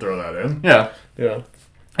pretty neat. Throw that in." Yeah. Yeah.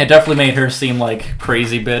 It definitely made her seem like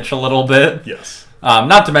crazy bitch a little bit. Yes.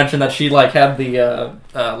 Not to mention that she like had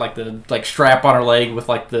the strap on her leg with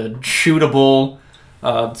like the shootable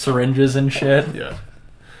syringes and shit. Yeah.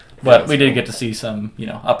 But we did get to see some,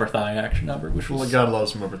 upper thigh action of her, which Well, was gotta love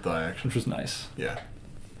some upper thigh action. which was nice. Yeah.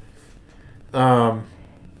 All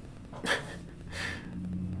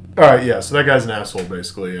right, yeah, so that guy's an asshole,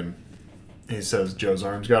 basically, and he says Joe's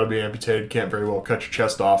arm's got to be amputated, can't very well cut your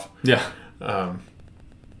chest off. Yeah.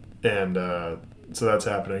 So that's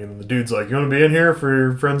happening, and the dude's like, "You want to be in here for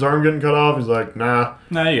your friend's arm getting cut off?" He's like, "Nah,"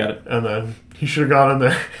 No, you got it. and then he should have gone in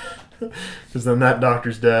there, because then that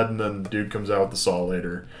doctor's dead, and then the dude comes out with the saw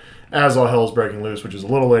later. As all hell's breaking loose, which is a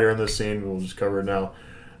little later in this scene, we'll just cover it now.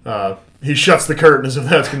 He shuts the curtain as if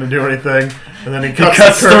that's going to do anything, and then he cuts the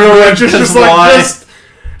curtain, through it, which is just why? like this.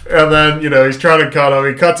 And then, he's trying to cut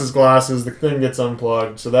him. He cuts his glasses. The thing gets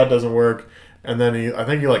unplugged, so that doesn't work. And then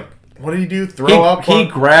what did he do? Throw up? He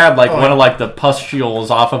grabbed one of like the pustules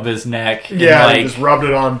off of his neck. And, Yeah, he just rubbed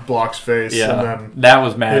it on Block's face. yeah. And then That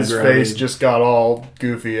was mad his grody. face just got all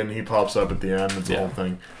goofy, and he pops up at the end. It's the Yeah. whole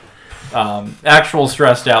thing. Actual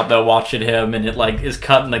stressed out though watching him, and it like is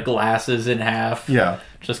cutting the glasses in half. Yeah.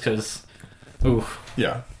 Just because Oof.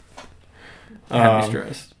 Yeah. I'd be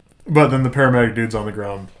stressed. But then the paramedic dude's on the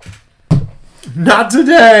ground. Not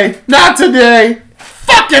today! Not today!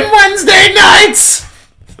 Fucking Wednesday nights!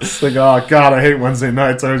 It's like, oh god, I hate Wednesday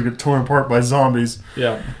nights. I always get torn apart by zombies.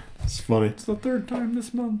 Yeah. It's funny. It's the third time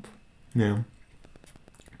this month. Yeah.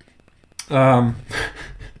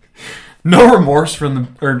 No remorse from the...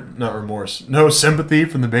 Or, not remorse. No sympathy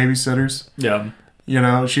from the babysitters. Yeah. You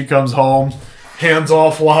know, she comes home, hands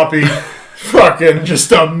all floppy, fucking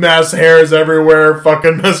just a mess, hairs everywhere,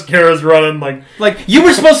 fucking mascara's running, Like, you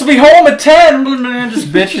were supposed to be home at 10! Just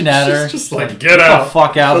bitching at her. just like, get out. The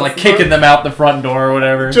fuck out. Like, kicking them out the front door or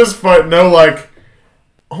whatever. Just no, like,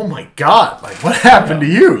 oh my god, like, what happened to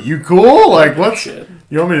you? You cool? Like, what's... Shit.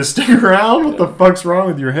 You want me to stick around? What the fuck's wrong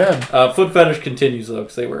with your head? Foot fetish continues, though,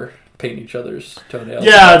 because they were painting each other's toenails.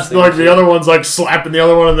 Yeah, it's like the other one's, like, slapping the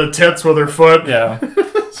other one in the tits with her foot. Yeah.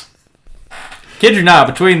 Kid you not,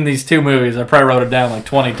 between these two movies, I probably wrote it down like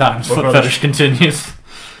 20 times. Foot fetish continues.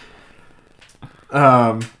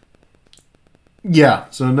 Yeah,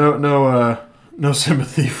 so no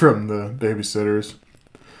sympathy from the babysitters.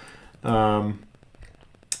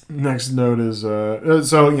 Next note is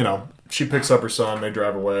so you know, she picks up her son, they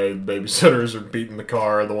drive away, the babysitters are beating the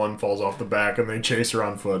car, the one falls off the back and they chase her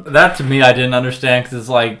on foot. That to me I didn't understand, because it's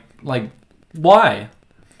like why?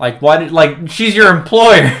 Like, why did, like, she's your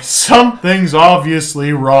employer. Something's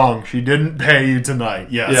obviously wrong. She didn't pay you tonight.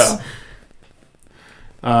 Yes.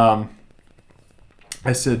 Yeah.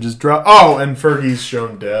 I said just drop. Oh, and Fergie's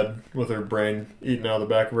shown dead with her brain eaten out of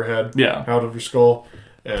the back of her head. Yeah. Out of her skull.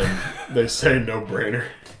 And they say no brainer.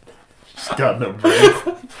 She's got no brain.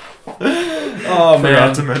 Oh, man.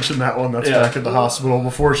 Forgot to mention that one. That's back at the hospital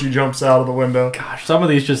before she jumps out of the window. Gosh, some of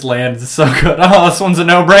these just land so good. Oh, this one's a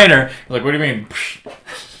no-brainer. Like, what do you mean?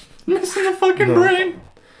 Missing a fucking brain.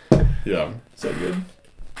 Yeah. So good.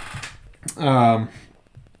 I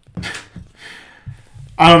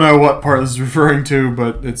don't know what part this is referring to,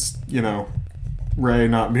 but it's, you know, Ray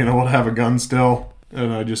not being able to have a gun still.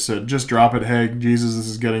 And I just said, just drop it, Haig. Jesus, this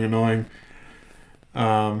is getting annoying.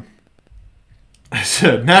 I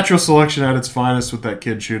said, natural selection at its finest with that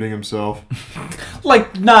kid shooting himself.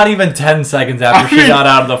 Like, not even 10 seconds after she got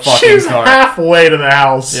out of the fucking she's car. halfway to the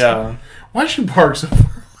house. Yeah. Why she park so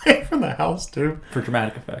far away from the house, too? For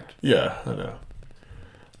dramatic effect. Yeah, I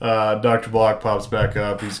know. Dr. Block pops back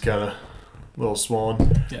up. He's kind of a little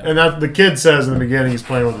swollen. Yeah. And that the kid says in the beginning he's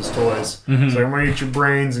playing with his toys. He's like, I'm going to eat your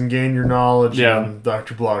brains and gain your knowledge. Yeah. And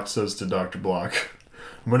Dr. Block says to Dr. Block,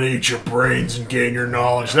 I'm going to eat your brains and gain your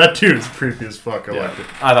knowledge. That dude's creepy as fuck. I liked it.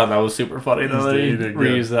 I thought that was super funny, though, that he did good.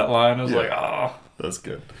 reused that line. I was Yeah. like, oh. That's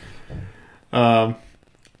good. So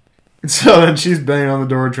then she's banging on the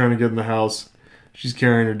door trying to get in the house. She's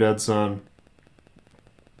carrying her dead son.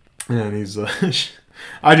 And he's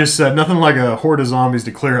I just said nothing like a horde of zombies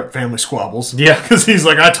to clear up family squabbles. Yeah. Because he's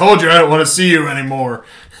like, I told you I don't want to see you anymore.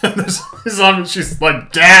 And this zombie, she's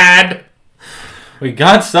like, Dad! We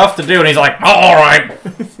got stuff to do. And he's like, oh, all right.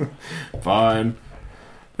 Fine.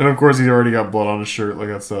 And of course he's already got blood on his shirt. Like,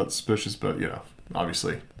 that's not suspicious. But, you know,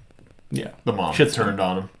 obviously Yeah. the mom Shit's turned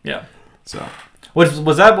on him. Yeah. So...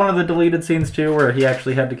 Was that one of the deleted scenes, too, where he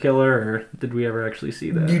actually had to kill her? Or did we ever actually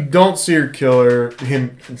see that? You don't see her kill her.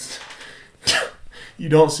 You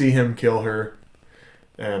don't see him kill her.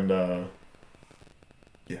 And,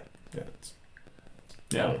 yeah.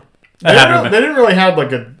 Yeah. They didn't really have,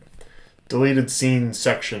 like, a deleted scene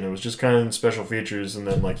section. It was just kind of in special features, and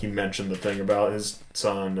then, like, he mentioned the thing about his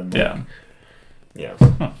son. And Yeah. Yeah.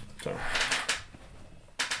 Huh. So.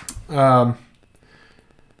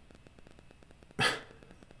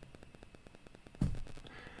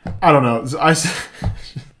 I don't know. I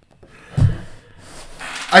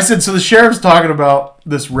said, so the sheriff's talking about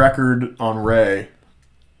this record on Ray,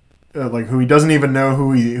 like who he doesn't even know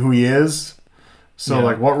who he is. So Yeah.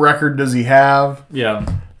 like, what record does he have? Yeah.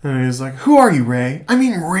 And he's like, "Who are you, Ray? I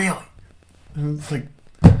mean, really?" And it's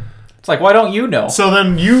like, why don't you know? so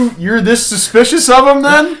then you're this suspicious of him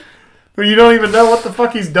then, when you don't even know what the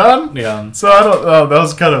fuck he's done? Yeah. So I don't know. That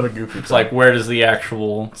was kind of a goofy. It's like, where does the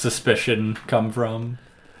actual suspicion come from?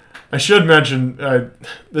 I should mention,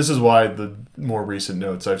 this is why the more recent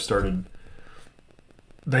notes I've started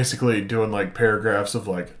basically doing like paragraphs of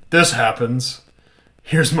like, this happens,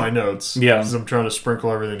 here's my notes. Yeah. Because I'm trying to sprinkle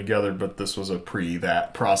everything together, but this was a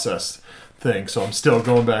that process thing. So I'm still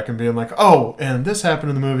going back and being like, oh, and this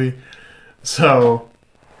happened in the movie. So,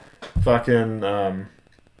 fucking,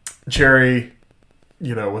 Cherry,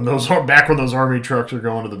 you know, when those army trucks are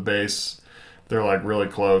going to the base, they're like really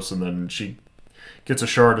close, and then she gets a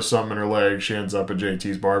shard of something in her leg. She ends up at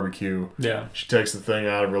JT's barbecue. Yeah. She takes the thing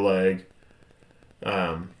out of her leg.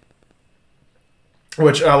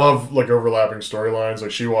 Which I love, like, overlapping storylines.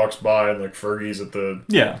 Like, she walks by and, like, Fergie's at the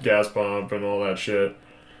gas pump and all that shit.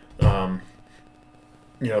 They're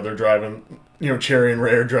driving, Cherry and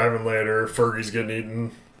Ray are driving later. Fergie's getting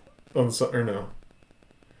eaten on the side, or no.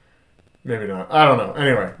 Maybe not. I don't know.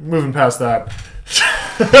 Anyway, moving past that.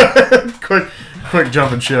 quick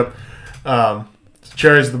jumping ship.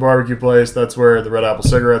 Cherry's at the barbecue place. That's where the Red Apple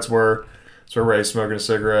cigarettes were. That's where Ray's smoking a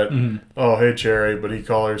cigarette. Mm-hmm. Oh, hey, Cherry. But he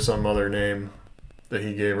called her some other name that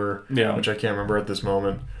he gave her, which I can't remember at this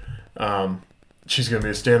moment. She's going to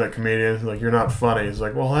be a stand-up comedian. He's like, you're not funny. He's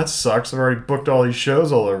like, well, that sucks. I've already booked all these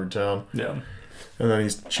shows all over town. Yeah. And then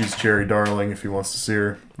she's Cherry Darling if he wants to see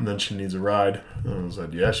her. And then she needs a ride. And I was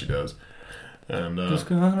like, yeah, she does. And just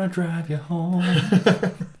gonna drive you home.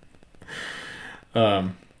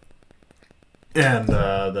 So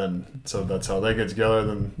that's how they get together.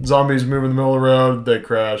 Then zombies move in the middle of the road. They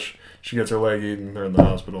crash. She gets her leg eaten. They're in the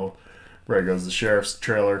hospital. Ray goes to the sheriff's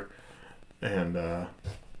trailer. And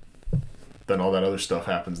then all that other stuff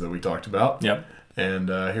happens that we talked about. Yep. And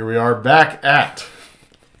here we are back at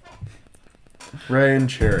Ray and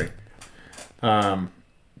Cherry.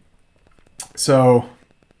 So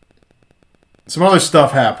some other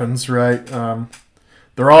stuff happens, right?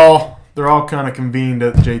 They're all kind of convened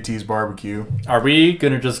at JT's barbecue. Are we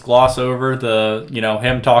gonna just gloss over the,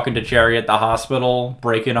 him talking to Cherry at the hospital,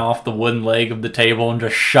 breaking off the wooden leg of the table and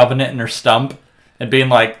just shoving it in her stump and being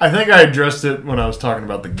like... I think I addressed it when I was talking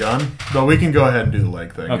about the gun, but we can go ahead and do the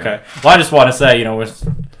leg thing. Okay. Yeah. Well, I just want to say,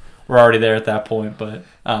 we're already there at that point, but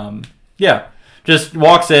yeah. Just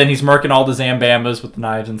walks in, he's murking all the Zambambas with the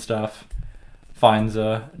knives and stuff. Finds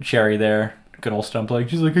Cherry there. Good old stump leg.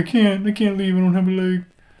 She's like, I can't leave, I don't have a leg.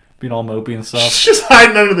 Being all mopey and stuff. She's just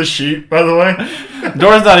hiding under the sheet, by the way.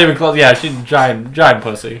 Door's not even closed. Yeah, she's a giant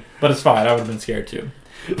pussy. But it's fine, I would have been scared too.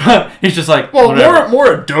 He's just like, well,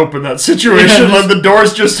 more a dope in that situation. Like the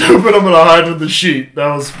door's just open, I'm gonna hide under the sheet.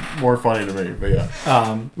 That was more funny to me, but yeah.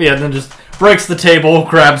 Then just breaks the table,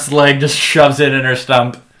 grabs the leg, just shoves it in her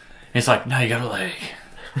stump. And he's like, now you got a leg.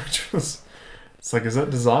 Which was... It's like, is that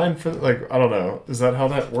designed for, like, I don't know. Is that how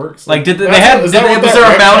that works? Like, was there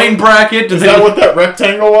a mounting bracket? Is that what that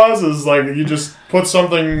rectangle was? Is like, you just put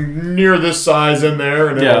something near this size in there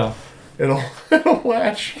and it'll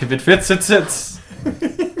latch. If it fits, it sits.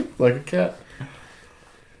 Like a cat.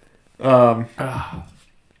 So,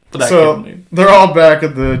 they're all back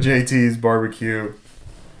at the JT's barbecue.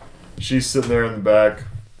 She's sitting there in the back.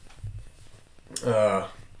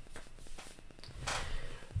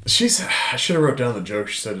 I should have wrote down the joke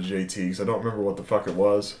she said to JT because I don't remember what the fuck it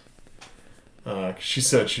was. She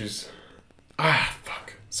said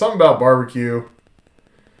something about barbecue.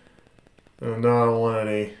 No, I don't want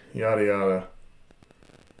any, yada yada.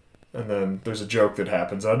 And then there's a joke that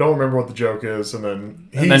happens. I don't remember what the joke is. And then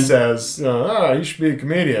he says, you should be a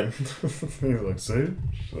comedian. He's like, see?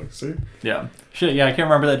 She's like, see? Yeah. Shit, yeah, I can't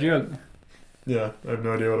remember that joke. Yeah, I have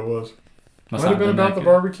no idea what it was. Might have been about the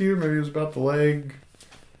barbecue. Maybe it was about the leg.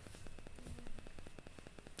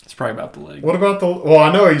 It's probably about the leg. What about the... Well,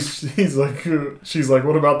 I know he's like... She's like,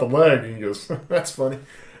 what about the leg? And he goes, that's funny.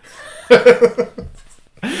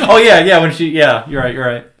 Oh, yeah, when she... Yeah, you're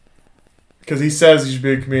right. Because he says he should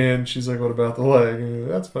be a comedian. She's like, what about the leg?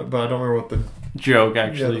 And that's fun. But I don't remember what the... Joke,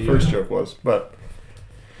 actually. Yeah, the first joke was. But...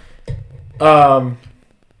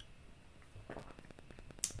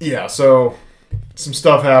 Yeah, so... Some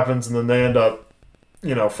stuff happens, and then they end up,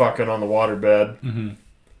 fucking on the waterbed. Mm-hmm.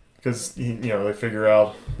 Because, they figure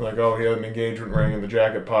out, like, oh, he had an engagement ring in the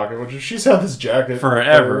jacket pocket, which she's had this jacket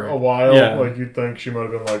forever. For a while. Yeah. Like, you'd think she might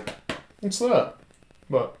have been like, what's that?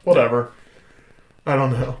 But, whatever. I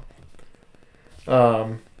don't know.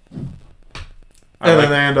 Then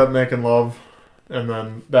they end up making love, and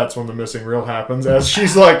then that's when the missing reel happens, as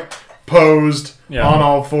she's, like, posed on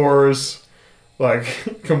all fours,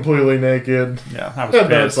 like, completely naked. Yeah, I was pissed.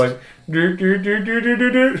 And then it's like,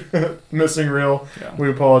 missing reel. Yeah. We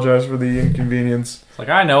apologize for the inconvenience. It's like,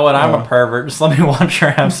 I know it. I'm a pervert. Just let me watch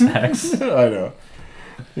her have sex. I know.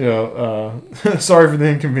 Sorry for the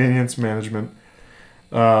inconvenience, management.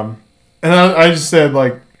 And I just said,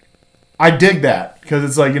 like, I dig that. Because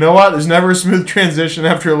it's like, you know what? There's never a smooth transition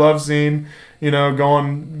after a love scene.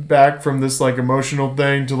 Going back from this, like, emotional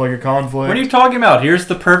thing to, like, a conflict. What are you talking about? Here's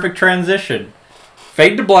the perfect transition.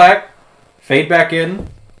 Fade to black. Fade back in.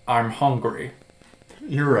 I'm hungry.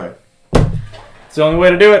 You're right. It's the only way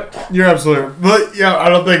to do it. You're absolutely... But, yeah, I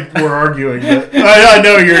don't think we're arguing. I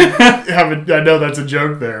know you're having... I know that's a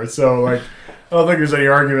joke there. So, like, I don't think there's any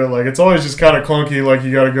argument. Like, it's always just kind of clunky. Like,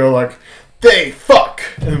 you got to go, like, they fuck!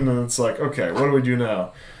 And then it's like, okay, what do we do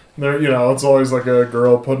now? There, it's always like a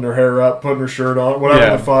girl putting her hair up, putting her shirt on,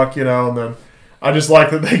 whatever the fuck, and then I just like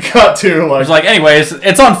that they got to like It's like, anyways,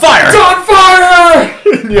 it's on fire. it's on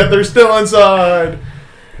fire, and yet they're still inside.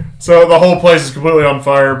 So the whole place is completely on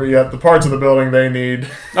fire, but yet the parts of the building they need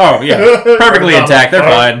Oh yeah, perfectly are not intact. They're on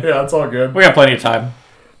fire. fine. Yeah, it's all good. We got plenty of time.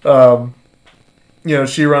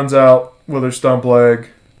 She runs out with her stump leg.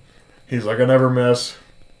 He's like, I never miss.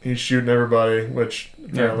 He's shooting everybody, which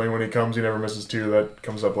apparently when he comes, he never misses too. That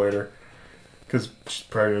comes up later. Because she's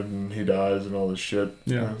pregnant and he dies and all this shit.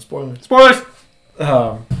 Yeah. Spoilers. Spoilers.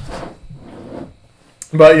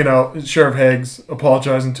 But, Sheriff Higgs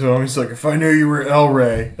apologizing to him. He's like, if I knew you were El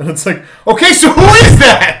Rey. And it's like, okay, so who is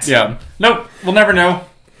that? Yeah. Nope. We'll never know.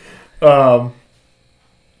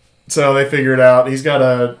 So they figure it out. He's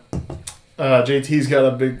got JT's got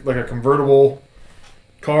a big, like a convertible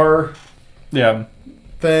car Yeah.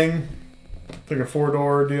 thing. Like a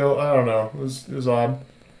 4-door deal. I don't know. It was odd.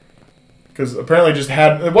 Because apparently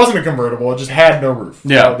it wasn't a convertible. It just had no roof.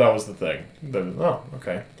 Yeah. That was the thing. Oh,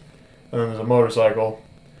 okay. And then there's a motorcycle.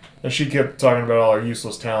 And she kept talking about all her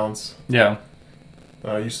useless talents. Yeah.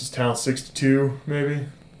 Useless talent 62, maybe,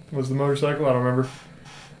 was the motorcycle. I don't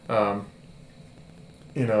remember.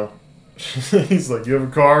 He's like, you have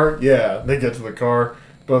a car? Yeah. They get to the car.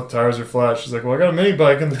 Both tires are flat. She's like, well, I got a mini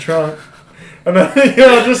bike in the trunk. And then,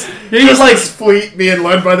 he's like this fleet being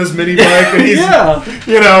led by this mini bike. And he's,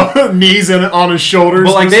 knees on his shoulders.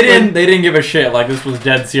 But like they didn't give a shit. Like this was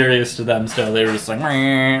dead serious to them. Still, they were just like,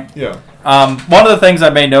 meh. Yeah. One of the things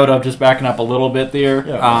I made note of, just backing up a little bit there,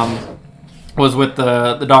 Yeah. was with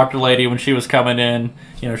the doctor lady when she was coming in.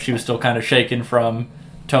 She was still kind of shaking from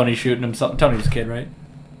Tony shooting himself. Tony's a kid, right?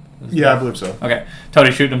 Yeah, I believe so. Okay,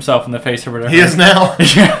 Tony shooting himself in the face or whatever. He is now.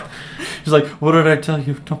 Yeah. He's like, what did I tell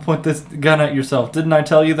you? Don't point this gun at yourself. Didn't I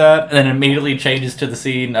tell you that? And then immediately changes to the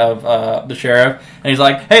scene of the sheriff. And he's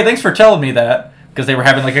like, hey, thanks for telling me that. Because they were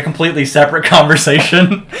having like a completely separate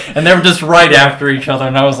conversation. And they were just right after each other.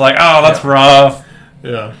 And I was like, oh, that's rough.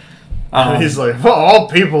 Yeah. He's like, well, all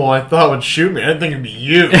people I thought would shoot me. I didn't think it'd be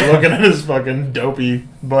you. Looking at his fucking dopey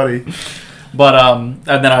buddy. But, and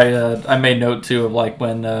then I made note too of like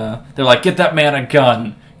when they're like, get that man a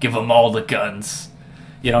gun. Give him all the guns.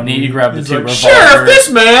 You don't need to grab the He's two like, revolvers. Sheriff,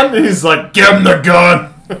 this man! And he's like, give him the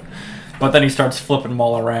gun! But then he starts flipping them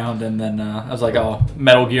all around, and then I was like, oh,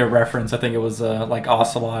 Metal Gear reference. I think it was like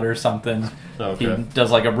Ocelot or something. Okay. He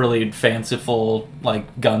does like a really fanciful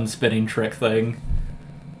like gun spinning trick thing.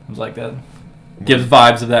 I was like, that gives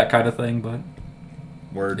vibes of that kind of thing, but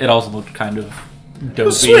Word. it also looked kind of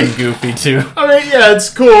dopey Sweet. and goofy too. I mean, yeah,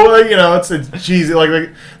 it's cool. It's cheesy.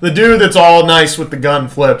 Like the dude that's all nice with the gun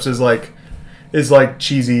flips is like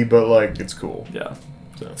cheesy, but like it's cool. Yeah.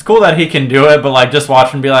 So. It's cool that he can do it, but like just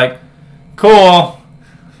watch him be like, cool.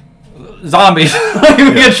 Zombies.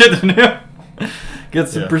 We get shit to do. Get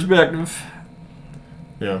some perspective.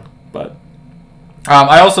 Yeah. But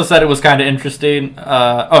I also said it was kind of interesting.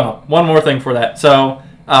 One more thing for that. So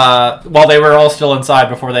while they were all still inside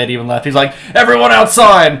before they'd even left, he's like, everyone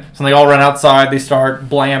outside! So they all run outside. They start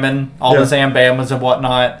blamming all the Zambamas and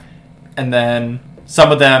whatnot. And then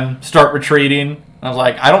some of them start retreating. I was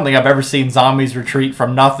like, I don't think I've ever seen zombies retreat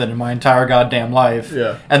from nothing in my entire goddamn life.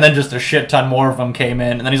 Yeah. And then just a shit ton more of them came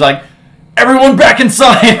in. And then he's like, everyone back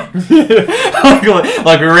inside!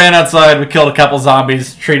 like we ran outside, we killed a couple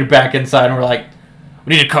zombies, treated back inside, and we're like,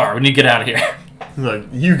 we need a car, we need to get out of here. Like,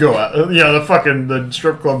 you go out. Yeah, the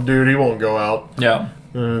strip club dude, he won't go out. Yeah.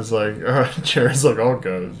 And it's like, Cherry's like, I'll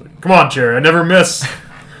go. He's like, come on, Cherry, I never miss.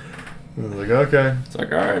 I was like, okay. It's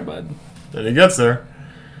like, alright, bud. And he gets there.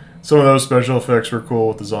 Some of those special effects were cool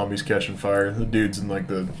with the zombies catching fire. The dudes in like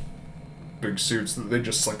the big suits that they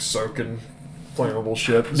just like soak in flammable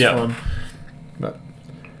shit. It's fun. But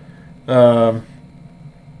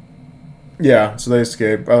yeah, so they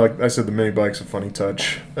escape. I said the mini bike's a funny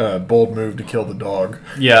touch. Bold move to kill the dog.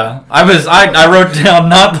 Yeah. I wrote down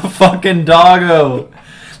not the fucking doggo.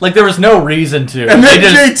 Like there was no reason to. And then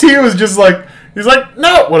They just- JT was just like, he's like,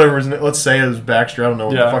 no, whatever his name. Let's say it was Baxter. I don't know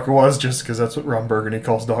what Yeah. the fuck it was, just because that's what Ron Burgundy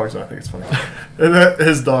calls dogs. I think it's funny. And that,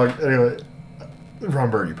 his dog, anyway, Ron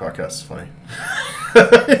Burgundy podcast is funny.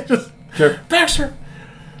 Just, Baxter.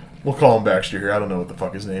 We'll call him Baxter here. I don't know what the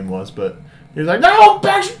fuck his name was, but he's like, no,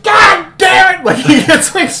 Baxter, God damn it! Like he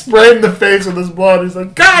gets like sprayed in the face with his blood. He's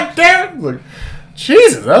like, God damn it! He's like,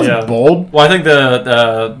 Jesus, that was bold. Well, I think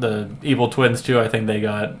the evil twins too. I think they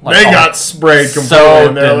got They got sprayed completely. soaked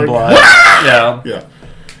And they're in like, blood. Yeah, yeah.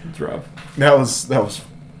 it's rough. That was.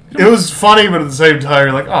 It was funny, but at the same time,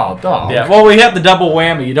 you're like, oh, dog. Yeah. Well, we have the double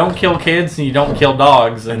whammy. You don't kill kids and you don't kill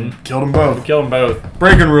dogs, and Killed them both. kill them both.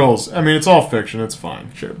 Breaking rules. I mean, it's all fiction. It's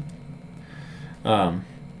fine. Sure.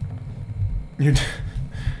 You.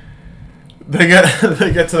 they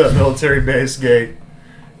get to that military base gate,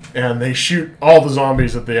 and they shoot all the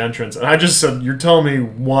zombies at the entrance. And I just said, "You're telling me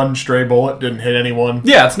one stray bullet didn't hit anyone?"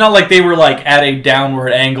 Yeah, it's not like they were like at a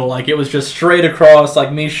downward angle. Like it was just straight across,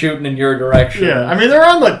 like me shooting in your direction. Yeah, I mean they're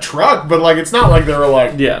on the truck, but like it's not like they were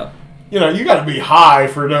like, Yeah. you know, you got to be high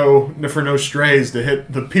for no strays to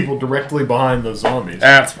hit the people directly behind those zombies.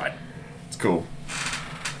 That's fine. It's cool.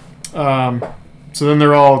 So then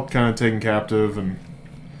they're all kind of taken captive, and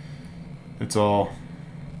it's all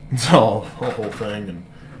a whole thing,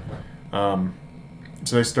 and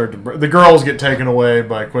so they start to. The girls get taken away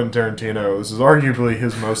by Quentin Tarantino. This is arguably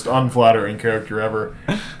his most unflattering character ever,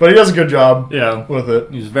 but he does a good job. Yeah. With it.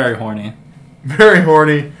 He was very horny. Very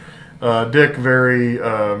horny. Dick very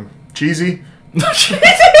cheesy. That's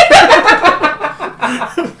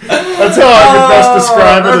how I could best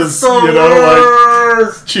describe it. As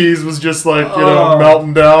like cheese was just like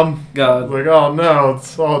melting down. God. Like, oh no,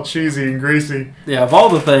 it's all cheesy and greasy. Yeah, of all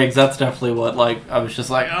the things, that's definitely what, like, I was just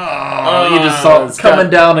like, you just saw it it's coming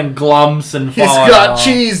got- down in glumps and He's falling got off.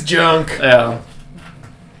 cheese junk. Yeah.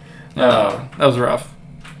 That was rough.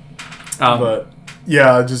 But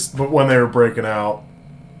yeah, but when they were breaking out,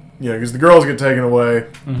 because the girls get taken away.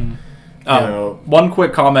 One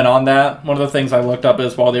quick comment on that. One of the things I looked up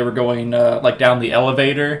is while they were going like down the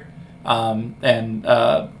elevator, and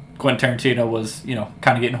Quentin Tarantino was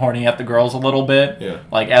kind of getting horny at the girls a little bit. Yeah.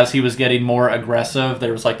 Like as he was getting more aggressive,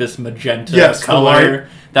 there was like this magenta Yes, the color light.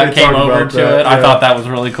 that They came talked over about to that, it. I yeah. thought that was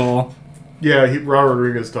really cool. Yeah, Robert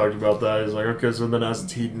Rodriguez talked about that. He's like, okay, so then as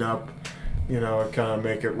it's heating up, it kind of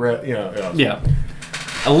make it red. Yeah.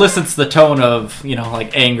 Elicits the tone of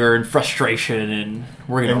like anger and frustration, and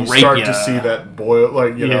we're gonna And you rape start ya. to see that boil,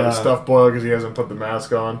 like the Yeah. stuff boil because he hasn't put the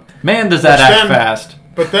mask on. Man, does that Which act then- fast?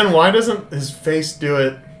 But then why doesn't his face do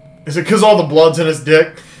it? Is it because all the blood's in his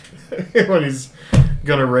dick when he's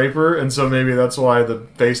gonna rape her, and so maybe that's why the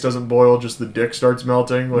face doesn't boil, just the dick starts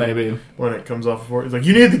melting Maybe. when it comes off before. He's like,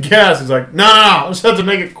 you need the gas. He's like, no, I just have to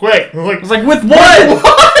make it quick. I'm like, I was like, with what?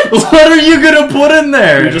 What are you gonna put in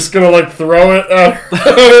there? you're just gonna like throw it at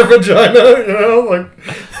her vagina, like,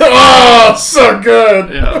 oh, so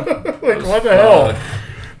good. Yeah. Like, what the hell?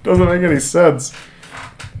 Doesn't make any sense.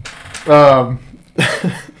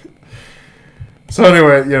 So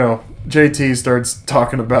anyway, JT starts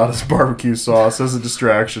talking about his barbecue sauce as a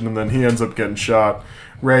distraction, and then he ends up getting shot.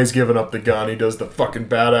 Ray's giving up the gun. He does the fucking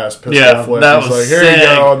badass pistol Yeah, flip. that He's was like, here sick. you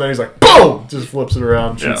go. And then he's like, boom! Just flips it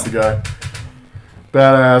around, shoots Yeah. the guy.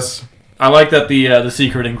 Badass. I like that the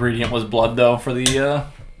secret ingredient was blood, though, for the Yeah.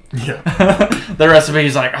 the recipe.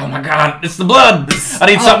 He's like, oh my god, it's the blood. I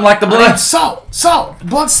need something like the blood. Salt.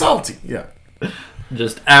 Blood's salty. Yeah.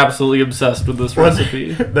 Just absolutely obsessed with this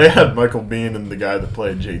recipe. They had Michael Biehn and the guy that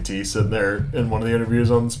played JT sitting there in one of the interviews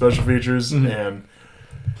on special features, and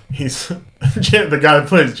he's the guy that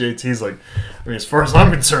plays JT's like, I mean, as far as I'm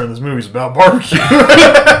concerned, this movie's about barbecue.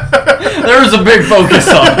 There was a big focus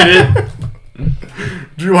on it.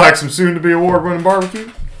 Do you like some soon-to-be award-winning barbecue?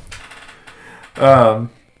 And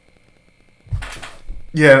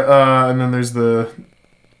then there's the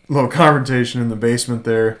little confrontation in the basement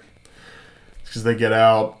there. Because they get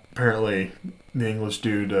out. Apparently, the English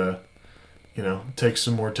dude, takes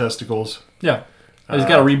some more testicles. Yeah, he's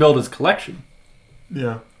got to rebuild his collection.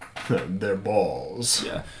 Yeah. Their balls.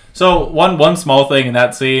 Yeah. So one small thing in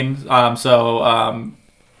that scene.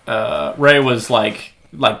 Ray was like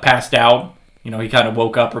passed out. He kind of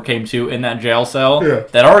woke up or came to in that jail cell Yeah.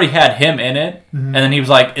 that already had him in it, and then he was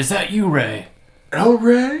like, "Is that you, Ray?" El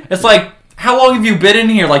Ray? It's like, how long have you been in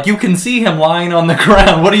here? Like, you can see him lying on the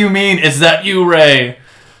ground. What do you mean? Is that you, Ray?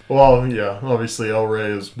 Well, yeah. Obviously, El Ray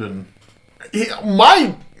has been...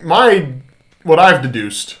 What I've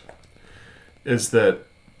deduced is that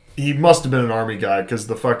he must have been an army guy, because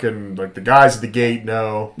the fucking... Like, the guys at the gate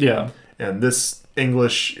know. Yeah. And this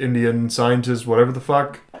English Indian scientist, whatever the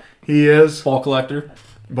fuck he is... Ball collector.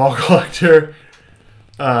 Ball collector.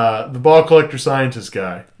 The ball collector scientist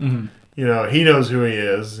guy. Mm-hmm. He knows who he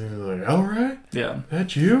is. He's like, El Ray? Yeah.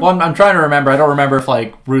 That you? Well, I'm trying to remember. I don't remember if,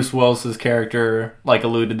 like, Bruce Willis's character, like,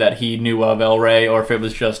 alluded that he knew of El Ray, or if it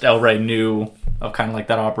was just El Ray knew of kind of, like,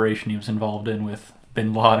 that operation he was involved in with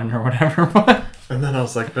Bin Laden or whatever. And then I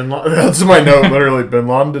was like, Bin Laden... That's my note, literally. Bin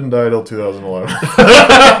Laden didn't die till 2011.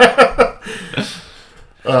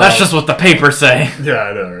 That's just what the papers say. Yeah,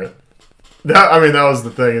 I know, right? That was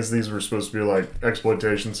the thing, is these were supposed to be, like,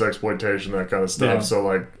 exploitation, sexploitation, that kind of stuff. Yeah. So,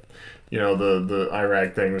 like, the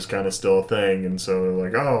Iraq thing was kind of still a thing, and so they're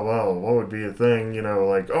like, oh, well, what would be a thing?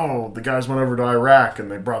 Like, oh, the guys went over to Iraq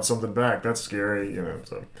and they brought something back. That's scary,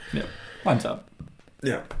 so. Yeah. Lines up.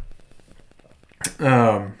 Yeah.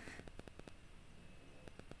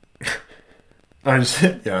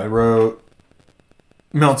 I wrote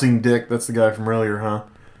Melting Dick. That's the guy from earlier,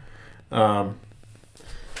 huh?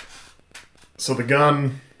 So the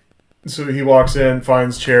gun. So he walks in,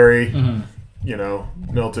 finds Cherry. Mm-hmm. You know,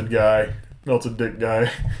 melted dick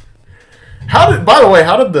guy. By the way,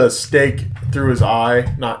 how did the stake through his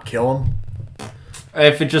eye not kill him?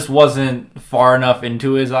 If it just wasn't far enough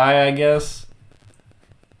into his eye, I guess.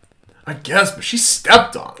 I guess, but she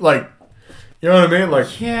stepped on. Like, you know what I mean?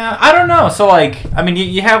 Like, Yeah, I don't know. So, like, I mean,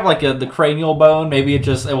 you have, like, the cranial bone. Maybe it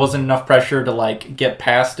wasn't enough pressure to, like, get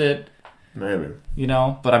past it, maybe. you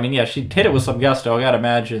know? But, I mean, yeah, she hit it with some gusto. I gotta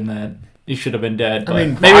imagine that he should have been dead. But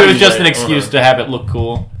mean, maybe it was just an body excuse weight, to have it look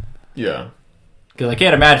cool. Yeah. Because I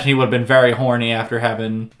can't imagine he would have been very horny after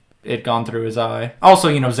having it gone through his eye. Also,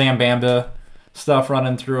 you know, Zambamba stuff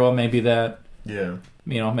running through him. Maybe that, Yeah.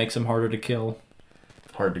 you know, makes him harder to kill.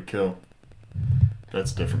 Hard to kill.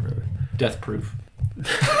 That's a different movie. Death Proof.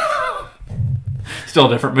 Still a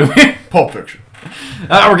different movie. Pulp Fiction.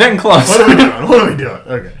 We're getting close. What are we doing?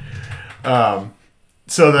 Okay.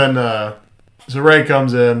 So then, so Ray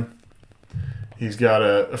comes in. He's got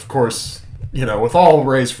of course, you know, with all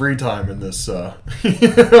Ray's free time in this,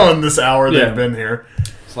 in this hour Yeah. they've been here,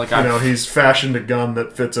 It's like, you know, he's fashioned a gun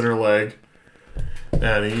that fits in her leg,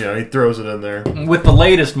 and he throws it in there. with the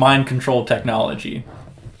latest mind control technology.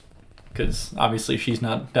 Because obviously she's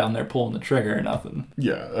not down there pulling the trigger or nothing.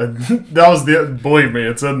 Yeah, that was believe me,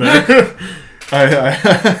 it's in there.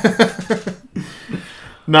 I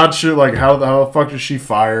not sure, like, how the fuck does she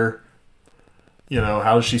fire? You know,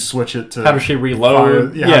 how does she switch it to... How does she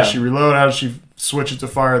reload? Fire, how does she reload? How does she switch it to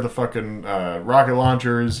fire the fucking rocket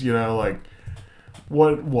launchers? You know, like,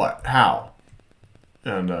 what, how?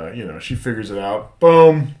 And, she figures it out.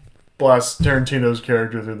 Boom! Blasts Tarantino's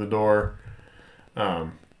character through the door.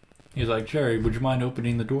 He's like, Jerry, would you mind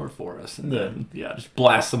opening the door for us? And then, just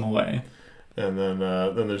blasts them away. And then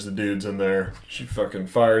there's the dudes in there. She fucking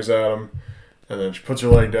fires at them. And then she puts her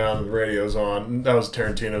leg down and the radio's on. And that was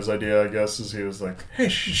Tarantino's idea, I guess, is he was like, hey,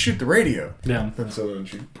 shoot the radio. Yeah. And so then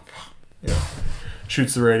she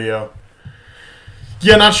shoots the radio.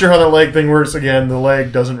 Yeah, not sure how that leg thing works. Again, the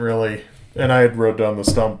leg doesn't really... And I had wrote down the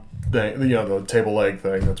stump thing, the table leg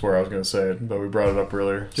thing. That's where I was going to say it. But we brought it up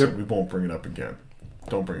earlier, so we won't bring it up again.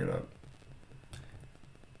 Don't bring it up.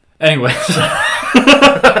 Anyways.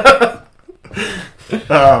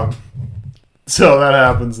 So that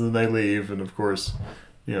happens, and then they leave, and of course,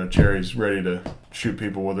 Cherry's ready to shoot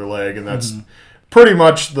people with her leg, and that's pretty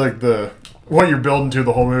much like what you're building to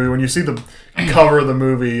the whole movie. When you see the cover of the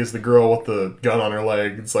movie is the girl with the gun on her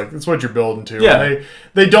leg, it's like that's what you're building to. Yeah. And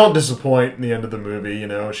they don't disappoint in the end of the movie.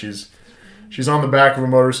 She's on the back of a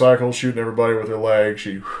motorcycle shooting everybody with her leg.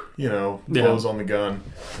 She blows on the gun.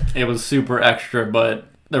 It was super extra, but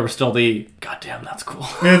there was still the goddamn that's cool.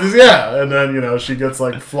 Yeah, and then she gets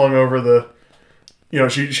like flung over the.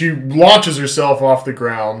 She launches herself off the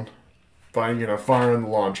ground by firing the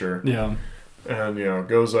launcher. Yeah. And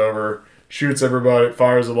goes over, shoots everybody,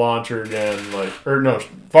 fires the launcher again,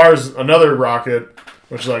 fires another rocket,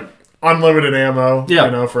 which is like unlimited ammo.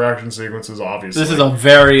 Yeah. For action sequences, obviously. This is a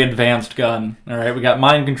very advanced gun. All right, we got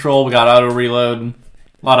mind control, we got auto reload,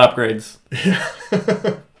 a lot of upgrades.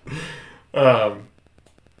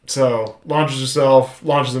 So launches herself,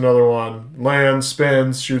 launches another one, lands,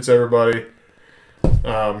 spins, shoots everybody.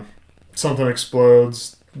 Something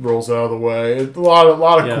explodes, rolls out of the way. A lot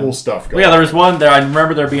of cool stuff going on. There was one there. I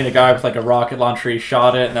remember there being a guy with like a rocket launcher. He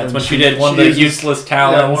shot it, and that's when she did one of the useless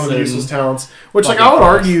talents. Yeah, one of the useless talents. Which, I would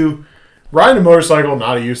argue, riding a motorcycle,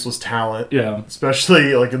 not a useless talent. Yeah.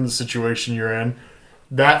 Especially, in the situation you're in.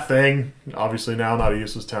 That thing, obviously now not a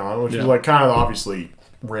useless talent, which is, kind of obviously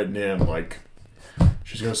written in,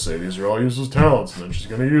 she's going to say these are all useless talents, and then she's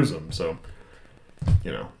going to use them, so,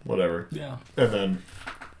 whatever. Yeah. And then,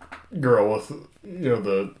 girl with,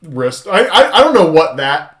 the wrist. I don't know what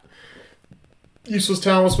that useless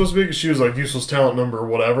talent was supposed to be, because she was, useless talent number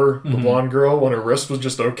whatever, the blonde girl, when her wrist was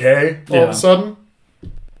just okay all of a sudden.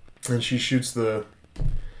 And she shoots the,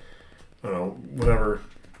 I don't know, whatever,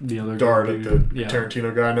 the other dart at the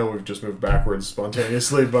Tarantino guy. I know we've just moved backwards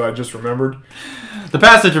spontaneously, but I just remembered. The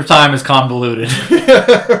passage of time is convoluted.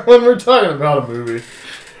 When we're talking about a movie,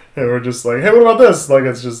 and we're just like, hey, what about this?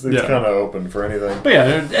 It's kind of open for anything. But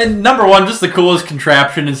and number one, just the coolest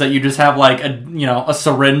contraption is that you just have a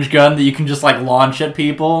syringe gun that you can just launch at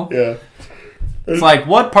people. Yeah. It's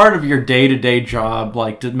what part of your day-to-day job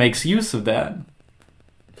makes use of that?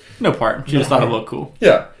 No part. She just thought it looked cool.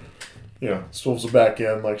 Yeah. Swivels it back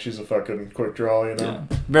in like she's a fucking quick draw, Yeah.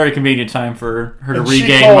 Very convenient time for her to and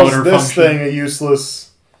regain she calls motor this function. thing a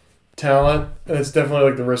useless talent, and it's definitely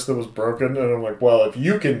like the wrist that was broken. And I'm like, well, if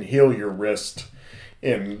you can heal your wrist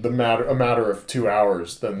in a matter of 2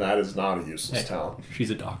 hours, then that is not a useless talent. She's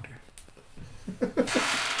a doctor.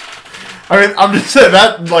 I mean, I'm just saying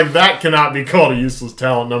that cannot be called a useless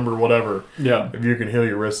talent number, whatever. Yeah. If you can heal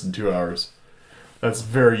your wrist in 2 hours, that's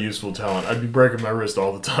very useful talent. I'd be breaking my wrist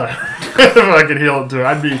all the time if I could heal it too.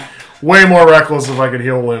 I'd be way more reckless if I could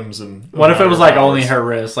heal limbs. What if it was like only her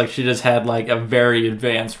wrist? Like she just had like a very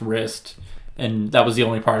advanced wrist, and that was the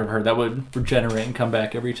only part of her that would regenerate and come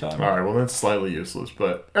back every time. All right, well that's slightly useless,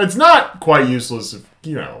 but it's not quite useless if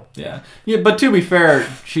Yeah. But to be fair,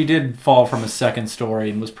 she did fall from a second story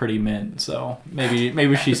and was pretty mint. So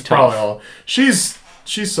maybe she's tough. Probably all. She's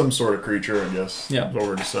some sort of creature, I guess. Yeah. Is what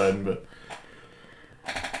we're deciding, but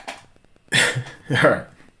all right.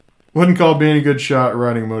 Wouldn't call being a good shot,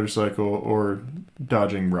 riding a motorcycle, or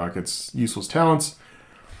dodging rockets useless talents.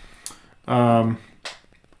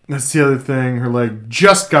 That's the other thing. Her leg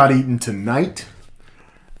just got eaten tonight,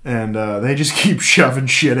 and they just keep shoving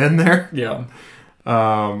shit in there. Yeah.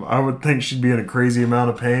 I would think she'd be in a crazy amount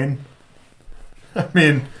of pain. I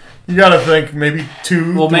mean, you gotta think maybe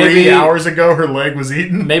 3 hours ago her leg was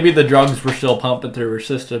eaten. Maybe the drugs were still pumping through her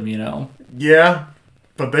system, Yeah,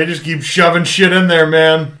 but they just keep shoving shit in there,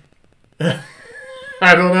 man.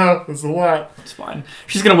 I don't know. It's a lot. It's fine.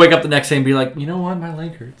 She's gonna wake up the next day and be like, you know what, my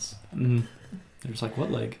leg hurts. And they're just like,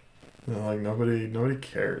 what leg? Like nobody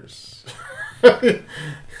cares.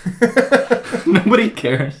 Nobody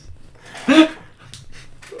cares.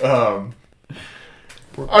 I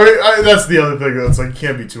mean, that's the other thing. That's like, you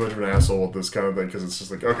can't be too much of an asshole with this kind of thing, because it's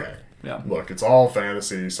just like, okay, yeah, look, it's all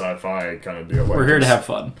fantasy, sci-fi kind of deal. Like, we're here to have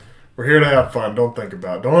fun. We're here to have fun. Don't think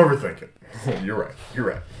about it. Don't overthink it. You're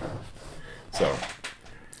right.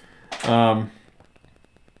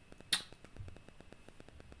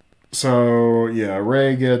 So yeah,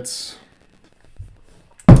 Ray gets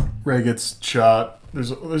shot.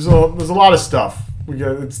 There's a lot of stuff.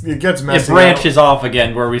 It gets messy. It branches off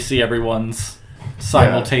again where we see everyone's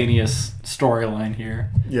simultaneous storyline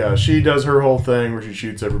here. Yeah, she does her whole thing where she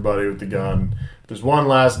shoots everybody with the gun. There's one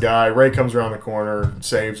last guy. Ray comes around the corner,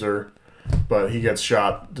 saves her, but he gets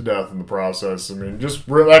shot to death in the process. I mean,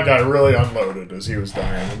 that guy really unloaded as he was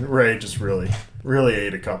dying. And Ray just really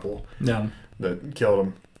ate a couple that killed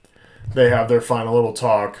him. They have their final little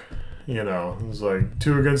talk. It's like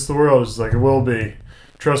 2 against the world. It's like, it will be.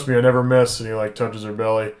 Trust me, I never miss. And he like touches her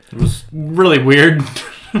belly. It was really weird.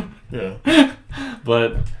 Yeah.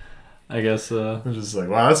 But I guess I'm just like,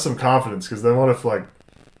 wow, that's some confidence, because then what if like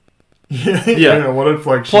yeah, what if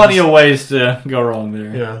like plenty of ways to go wrong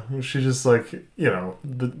there. Yeah, she just like,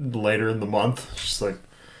 later in the month, she's like,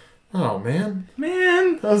 oh man,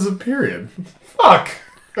 that was a period. Fuck.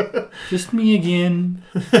 Just me again.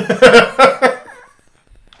 Could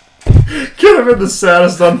have been the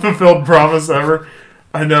saddest unfulfilled promise ever.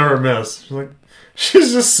 I never miss.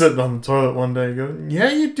 She's just sitting on the toilet one day going,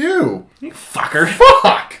 yeah, you do. You fucker.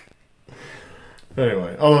 Fuck.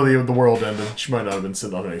 Anyway, although the world ended, she might not have been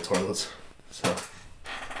sitting on any toilets. So,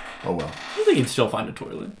 oh well. I think you'd still find a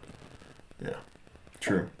toilet. Yeah,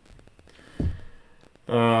 true.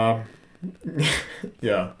 Yeah.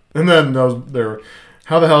 And then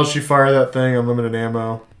how the hell did she fire that thing? Unlimited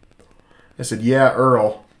ammo. I said, yeah,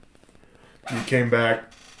 Earl. He came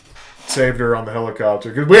back, saved her on the helicopter,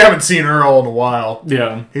 because we haven't seen Earl in a while.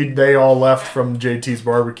 Yeah. They all left from JT's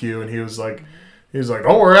barbecue, and he was like,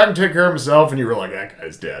 don't worry, I can take care of myself. And you were like, that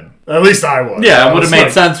guy's dead. At least I was. Yeah, it would have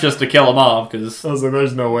made sense just to kill him off, because I was like,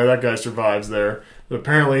 there's no way that guy survives there. But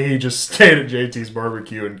apparently he just stayed at JT's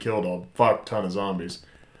barbecue and killed a fuck ton of zombies.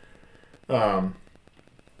 And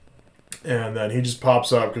then he just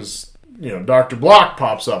pops up because, Dr. Block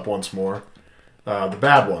pops up once more. The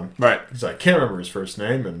bad one. Right. Because I can't remember his first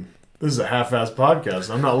name, and this is a half-assed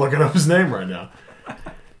podcast. I'm not looking up his name right now.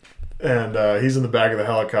 And he's in the back of the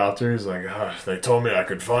helicopter. He's like, they told me I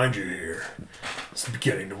could find you here. It's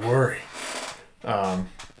beginning to worry.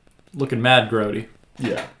 Looking mad grody.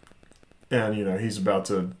 Yeah. And, he's about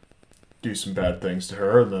to do some bad things to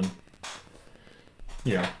her, and then,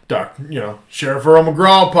 Sheriff Earl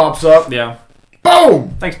McGraw pops up. Yeah.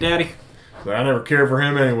 Boom! Thanks, Daddy. But I never cared for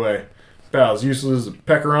him anyway. About as useless as a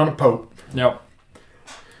pecker on a pope. Yep.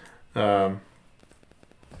 So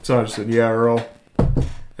I just said, yeah, Earl.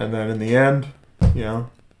 And then in the end,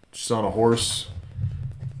 just on a horse,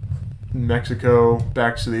 Mexico,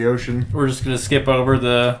 back to the ocean. We're just going to skip over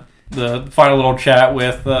the final little chat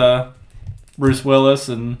with Bruce Willis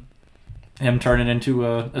and him turning into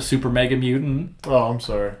a super mega mutant. Oh, I'm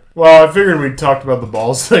sorry. Well, I figured we talked about the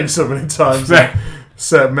balls thing so many times.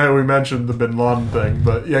 set. Man, we mentioned the Bin Laden thing,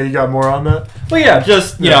 but yeah, you got more on that? Well, yeah,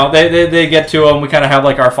 just, you know, they get to him. We kind of have,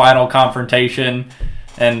 like, our final confrontation.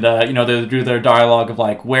 And, you know, they do their dialogue of,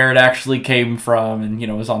 like, where it actually came from. And, you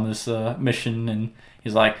know, was on this mission. And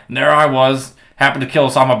he's like, there I was. Happened to kill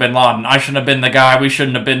Osama bin Laden. I shouldn't have been the guy. We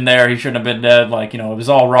shouldn't have been there. He shouldn't have been dead. Like, you know, it was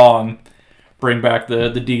all wrong. Bring back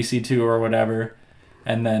the DC-2 or whatever.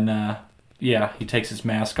 And then, yeah, he takes his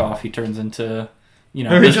mask off. He turns into, you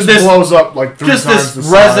know... He just blows up, like, 3 times just the this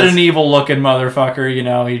size. Resident Evil-looking motherfucker, you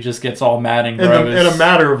know? He just gets all mad and gross. In a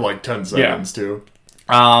matter of, like, 10 seconds, too.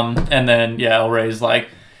 And then, yeah, El Rey's like,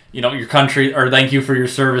 you know, your country, or thank you for your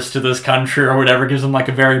service to this country, or whatever, gives him, like,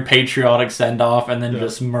 a very patriotic send-off, and then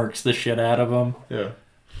just murks the shit out of him. Yeah.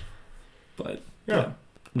 But, yeah.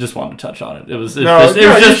 Just wanted to touch on it. It was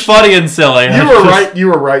just funny and silly. You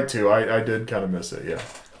were right, too. I did kind of miss it, yeah.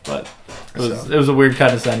 But it was a weird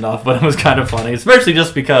kind of send-off, but it was kind of funny, especially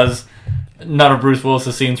just because none of Bruce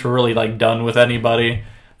Willis' scenes were really, like, done with anybody.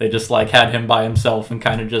 They just, like, had him by himself and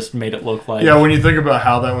kind of just made it look like... Yeah, when you think about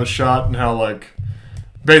how that was shot and how, like...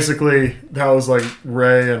 Basically, that was, like,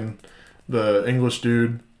 Ray and the English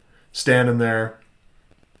dude standing there.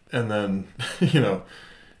 And then, you know,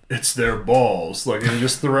 it's their balls. Like, and he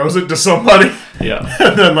just throws it to somebody. Yeah.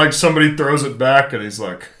 And then, like, somebody throws it back and he's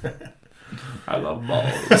like... I love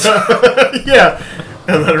balls. Yeah.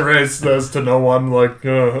 And then Ray says to no one, like,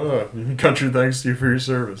 country thanks you for your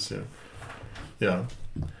service. Yeah.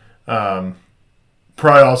 Yeah.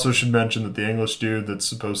 Probably also should mention that the English dude that's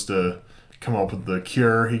supposed to come up with the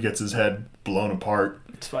cure, he gets his head blown apart.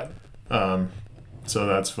 It's fine. So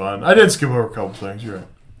that's fun. I did skip over a couple things. You're right.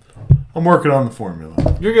 I'm working on the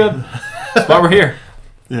formula. You're good. That's why we're here.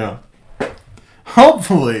 Yeah.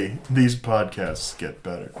 Hopefully these podcasts get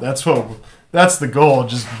better. That's the goal,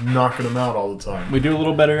 just knocking them out all the time. We do a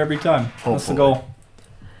little better every time. Hopefully. That's the goal.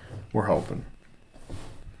 We're hoping.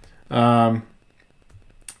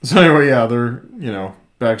 So anyway, yeah, they're, you know,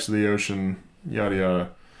 back to the ocean, yada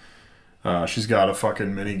yada. She's got a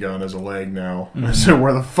fucking minigun as a leg now. Mm-hmm. So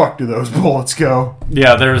where the fuck do those bullets go?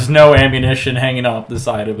 Yeah, there's no ammunition hanging off the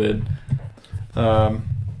side of it.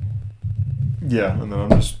 Yeah, and then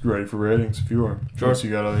I'm just ready for ratings if you are. Sure. Unless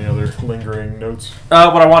you got any other lingering notes.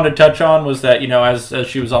 What I wanted to touch on was that, you know, as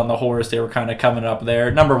she was on the horse, they were kind of coming up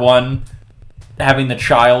there. Number one, having the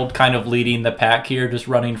child kind of leading the pack here, just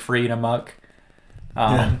running free and amok.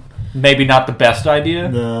 Maybe not the best idea.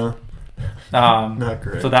 No. Not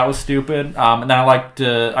great. So that was stupid. And then I liked,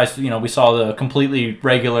 we saw the completely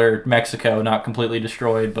regular Mexico, not completely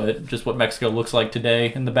destroyed, but just what Mexico looks like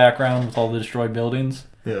today in the background with all the destroyed buildings.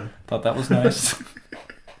 Yeah. Thought that was nice.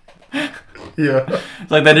 Yeah.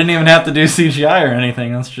 It's like they didn't even have to do CGI or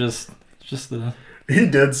anything. That's just the... He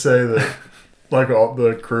did say that, like, all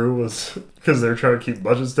the crew was, because they were trying to keep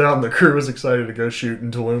budgets down, the crew was excited to go shoot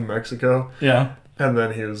in Tulum, Mexico. Yeah. And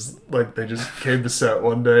then he was, like, they just came to set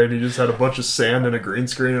one day and he just had a bunch of sand and a green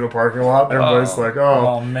screen in a parking lot. And everybody's like,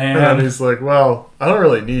 oh, man. And then he's like, well, I don't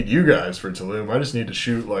really need you guys for Tulum. I just need to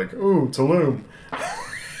shoot, like, ooh, Tulum.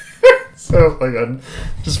 So, like, I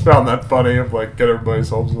just found that funny of, like, get everybody's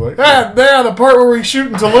hopes. Like, the part where we shoot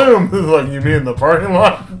in Tulum. Like, you mean the parking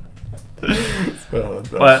lot? So,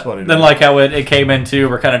 but funny then, like, how it came into,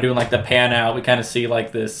 we're kind of doing, like, the pan out. We kind of see,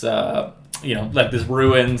 like, this... like this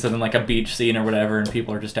ruins and then like a beach scene or whatever, and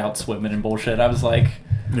people are just out swimming and bullshit. I was like,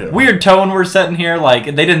 weird tone we're setting here. Like,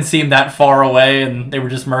 they didn't seem that far away, and they were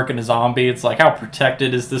just murking a zombie. It's like, how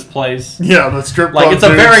protected is this place? Yeah, the strip club. Like, it's a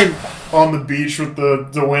very on the beach with the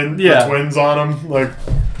twins on them. Like,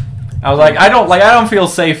 I was like, I don't feel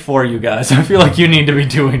safe for you guys. I feel like you need to be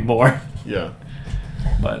doing more. Yeah.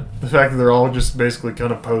 But the fact that they're all just basically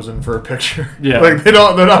kind of posing for a picture. Yeah. Like, they're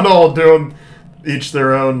not all doing each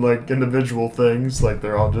their own, like, individual things. Like,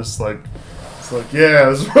 they're all just like, it's like, yeah,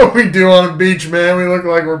 this is what we do on a beach, man. We look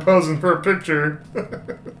like we're posing for a picture.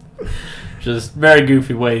 Just very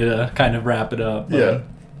goofy way to kind of wrap it up. Yeah.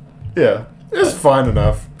 Yeah. It's fine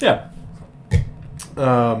enough. Yeah.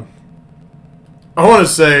 I want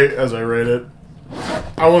to say, as I rate it,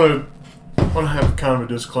 I want to have kind of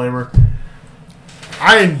a disclaimer.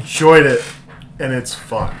 I enjoyed it, and it's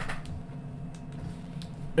fun.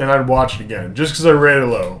 And I'd watch it again. Just because I rated it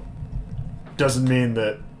low doesn't mean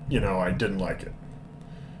that, I didn't like it.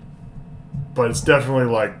 But it's definitely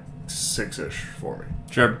like 6-ish for me.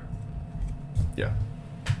 Sure. Yeah.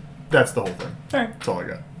 That's the whole thing. All right. That's all I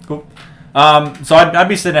got. Cool. So I'd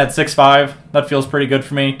be sitting at 6.5. That feels pretty good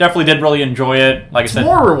for me. Definitely did really enjoy it. Like I said,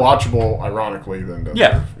 more rewatchable, ironically, than Death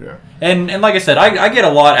yeah. Proof. Yeah. And like I said, I get a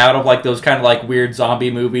lot out of like those kind of like weird zombie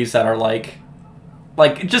movies that are like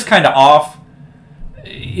just kind of off.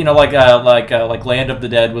 Like Land of the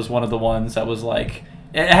Dead was one of the ones that was like,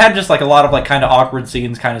 it had just like a lot of like kind of awkward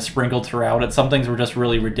scenes kind of sprinkled throughout it. Some things were just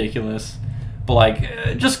really ridiculous. But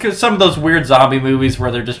like, just because some of those weird zombie movies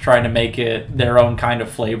where they're just trying to make it their own kind of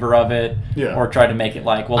flavor of it, Yeah. or try to make it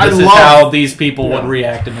like, well, I this is love- how these people would Yeah.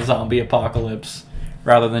 react in a zombie apocalypse,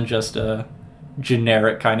 rather than just a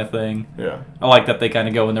generic kind of thing. Yeah. I like that they kind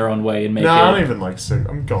of go in their own way and make No, I don't it even like 6.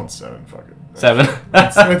 I'm going 7. Fuck it. 7.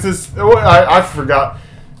 It's just, I forgot.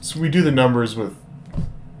 So we do the numbers with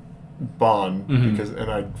Bond Mhm. and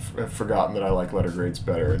I've forgotten that I like letter grades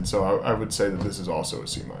better, and so I would say that this is also a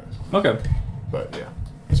C-. Okay. But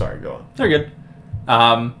yeah, sorry, go on. They're good.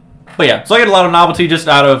 But yeah, so I get a lot of novelty just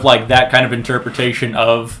out of like that kind of interpretation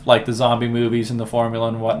of like the zombie movies and the formula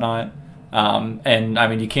and whatnot. And I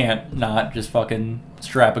mean, you can't not just fucking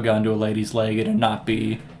strap a gun to a lady's leg and it not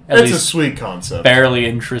be at It's a least sweet concept. barely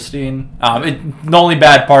interesting. The only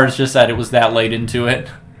bad part is just that it was that late into it.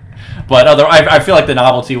 But I feel like the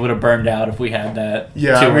novelty would have burned out if we had that too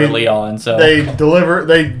early on. So They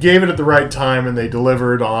gave it at the right time, and they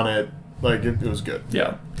delivered on it. Like it was good.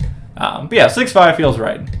 yeah. But yeah, 6.5 feels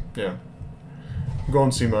right. Yeah. I'm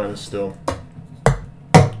going C- still.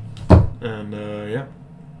 And yeah.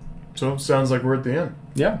 So sounds like we're at the end.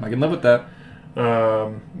 Yeah, I can live with that.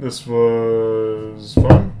 This was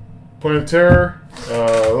fun. Planet Terror.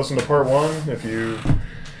 Listen to part 1 if you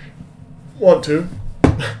want to.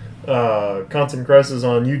 Constant Crisis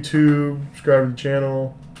on YouTube. Subscribe to the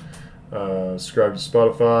channel. Subscribe to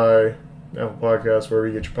Spotify, Apple Podcasts, wherever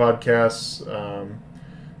you get your podcasts.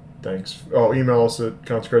 Thanks. Oh, email us at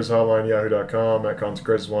constantcrisishotline@yahoo.com, at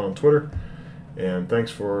constantcrisis1 on Twitter. And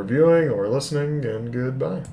thanks for viewing or listening, and goodbye.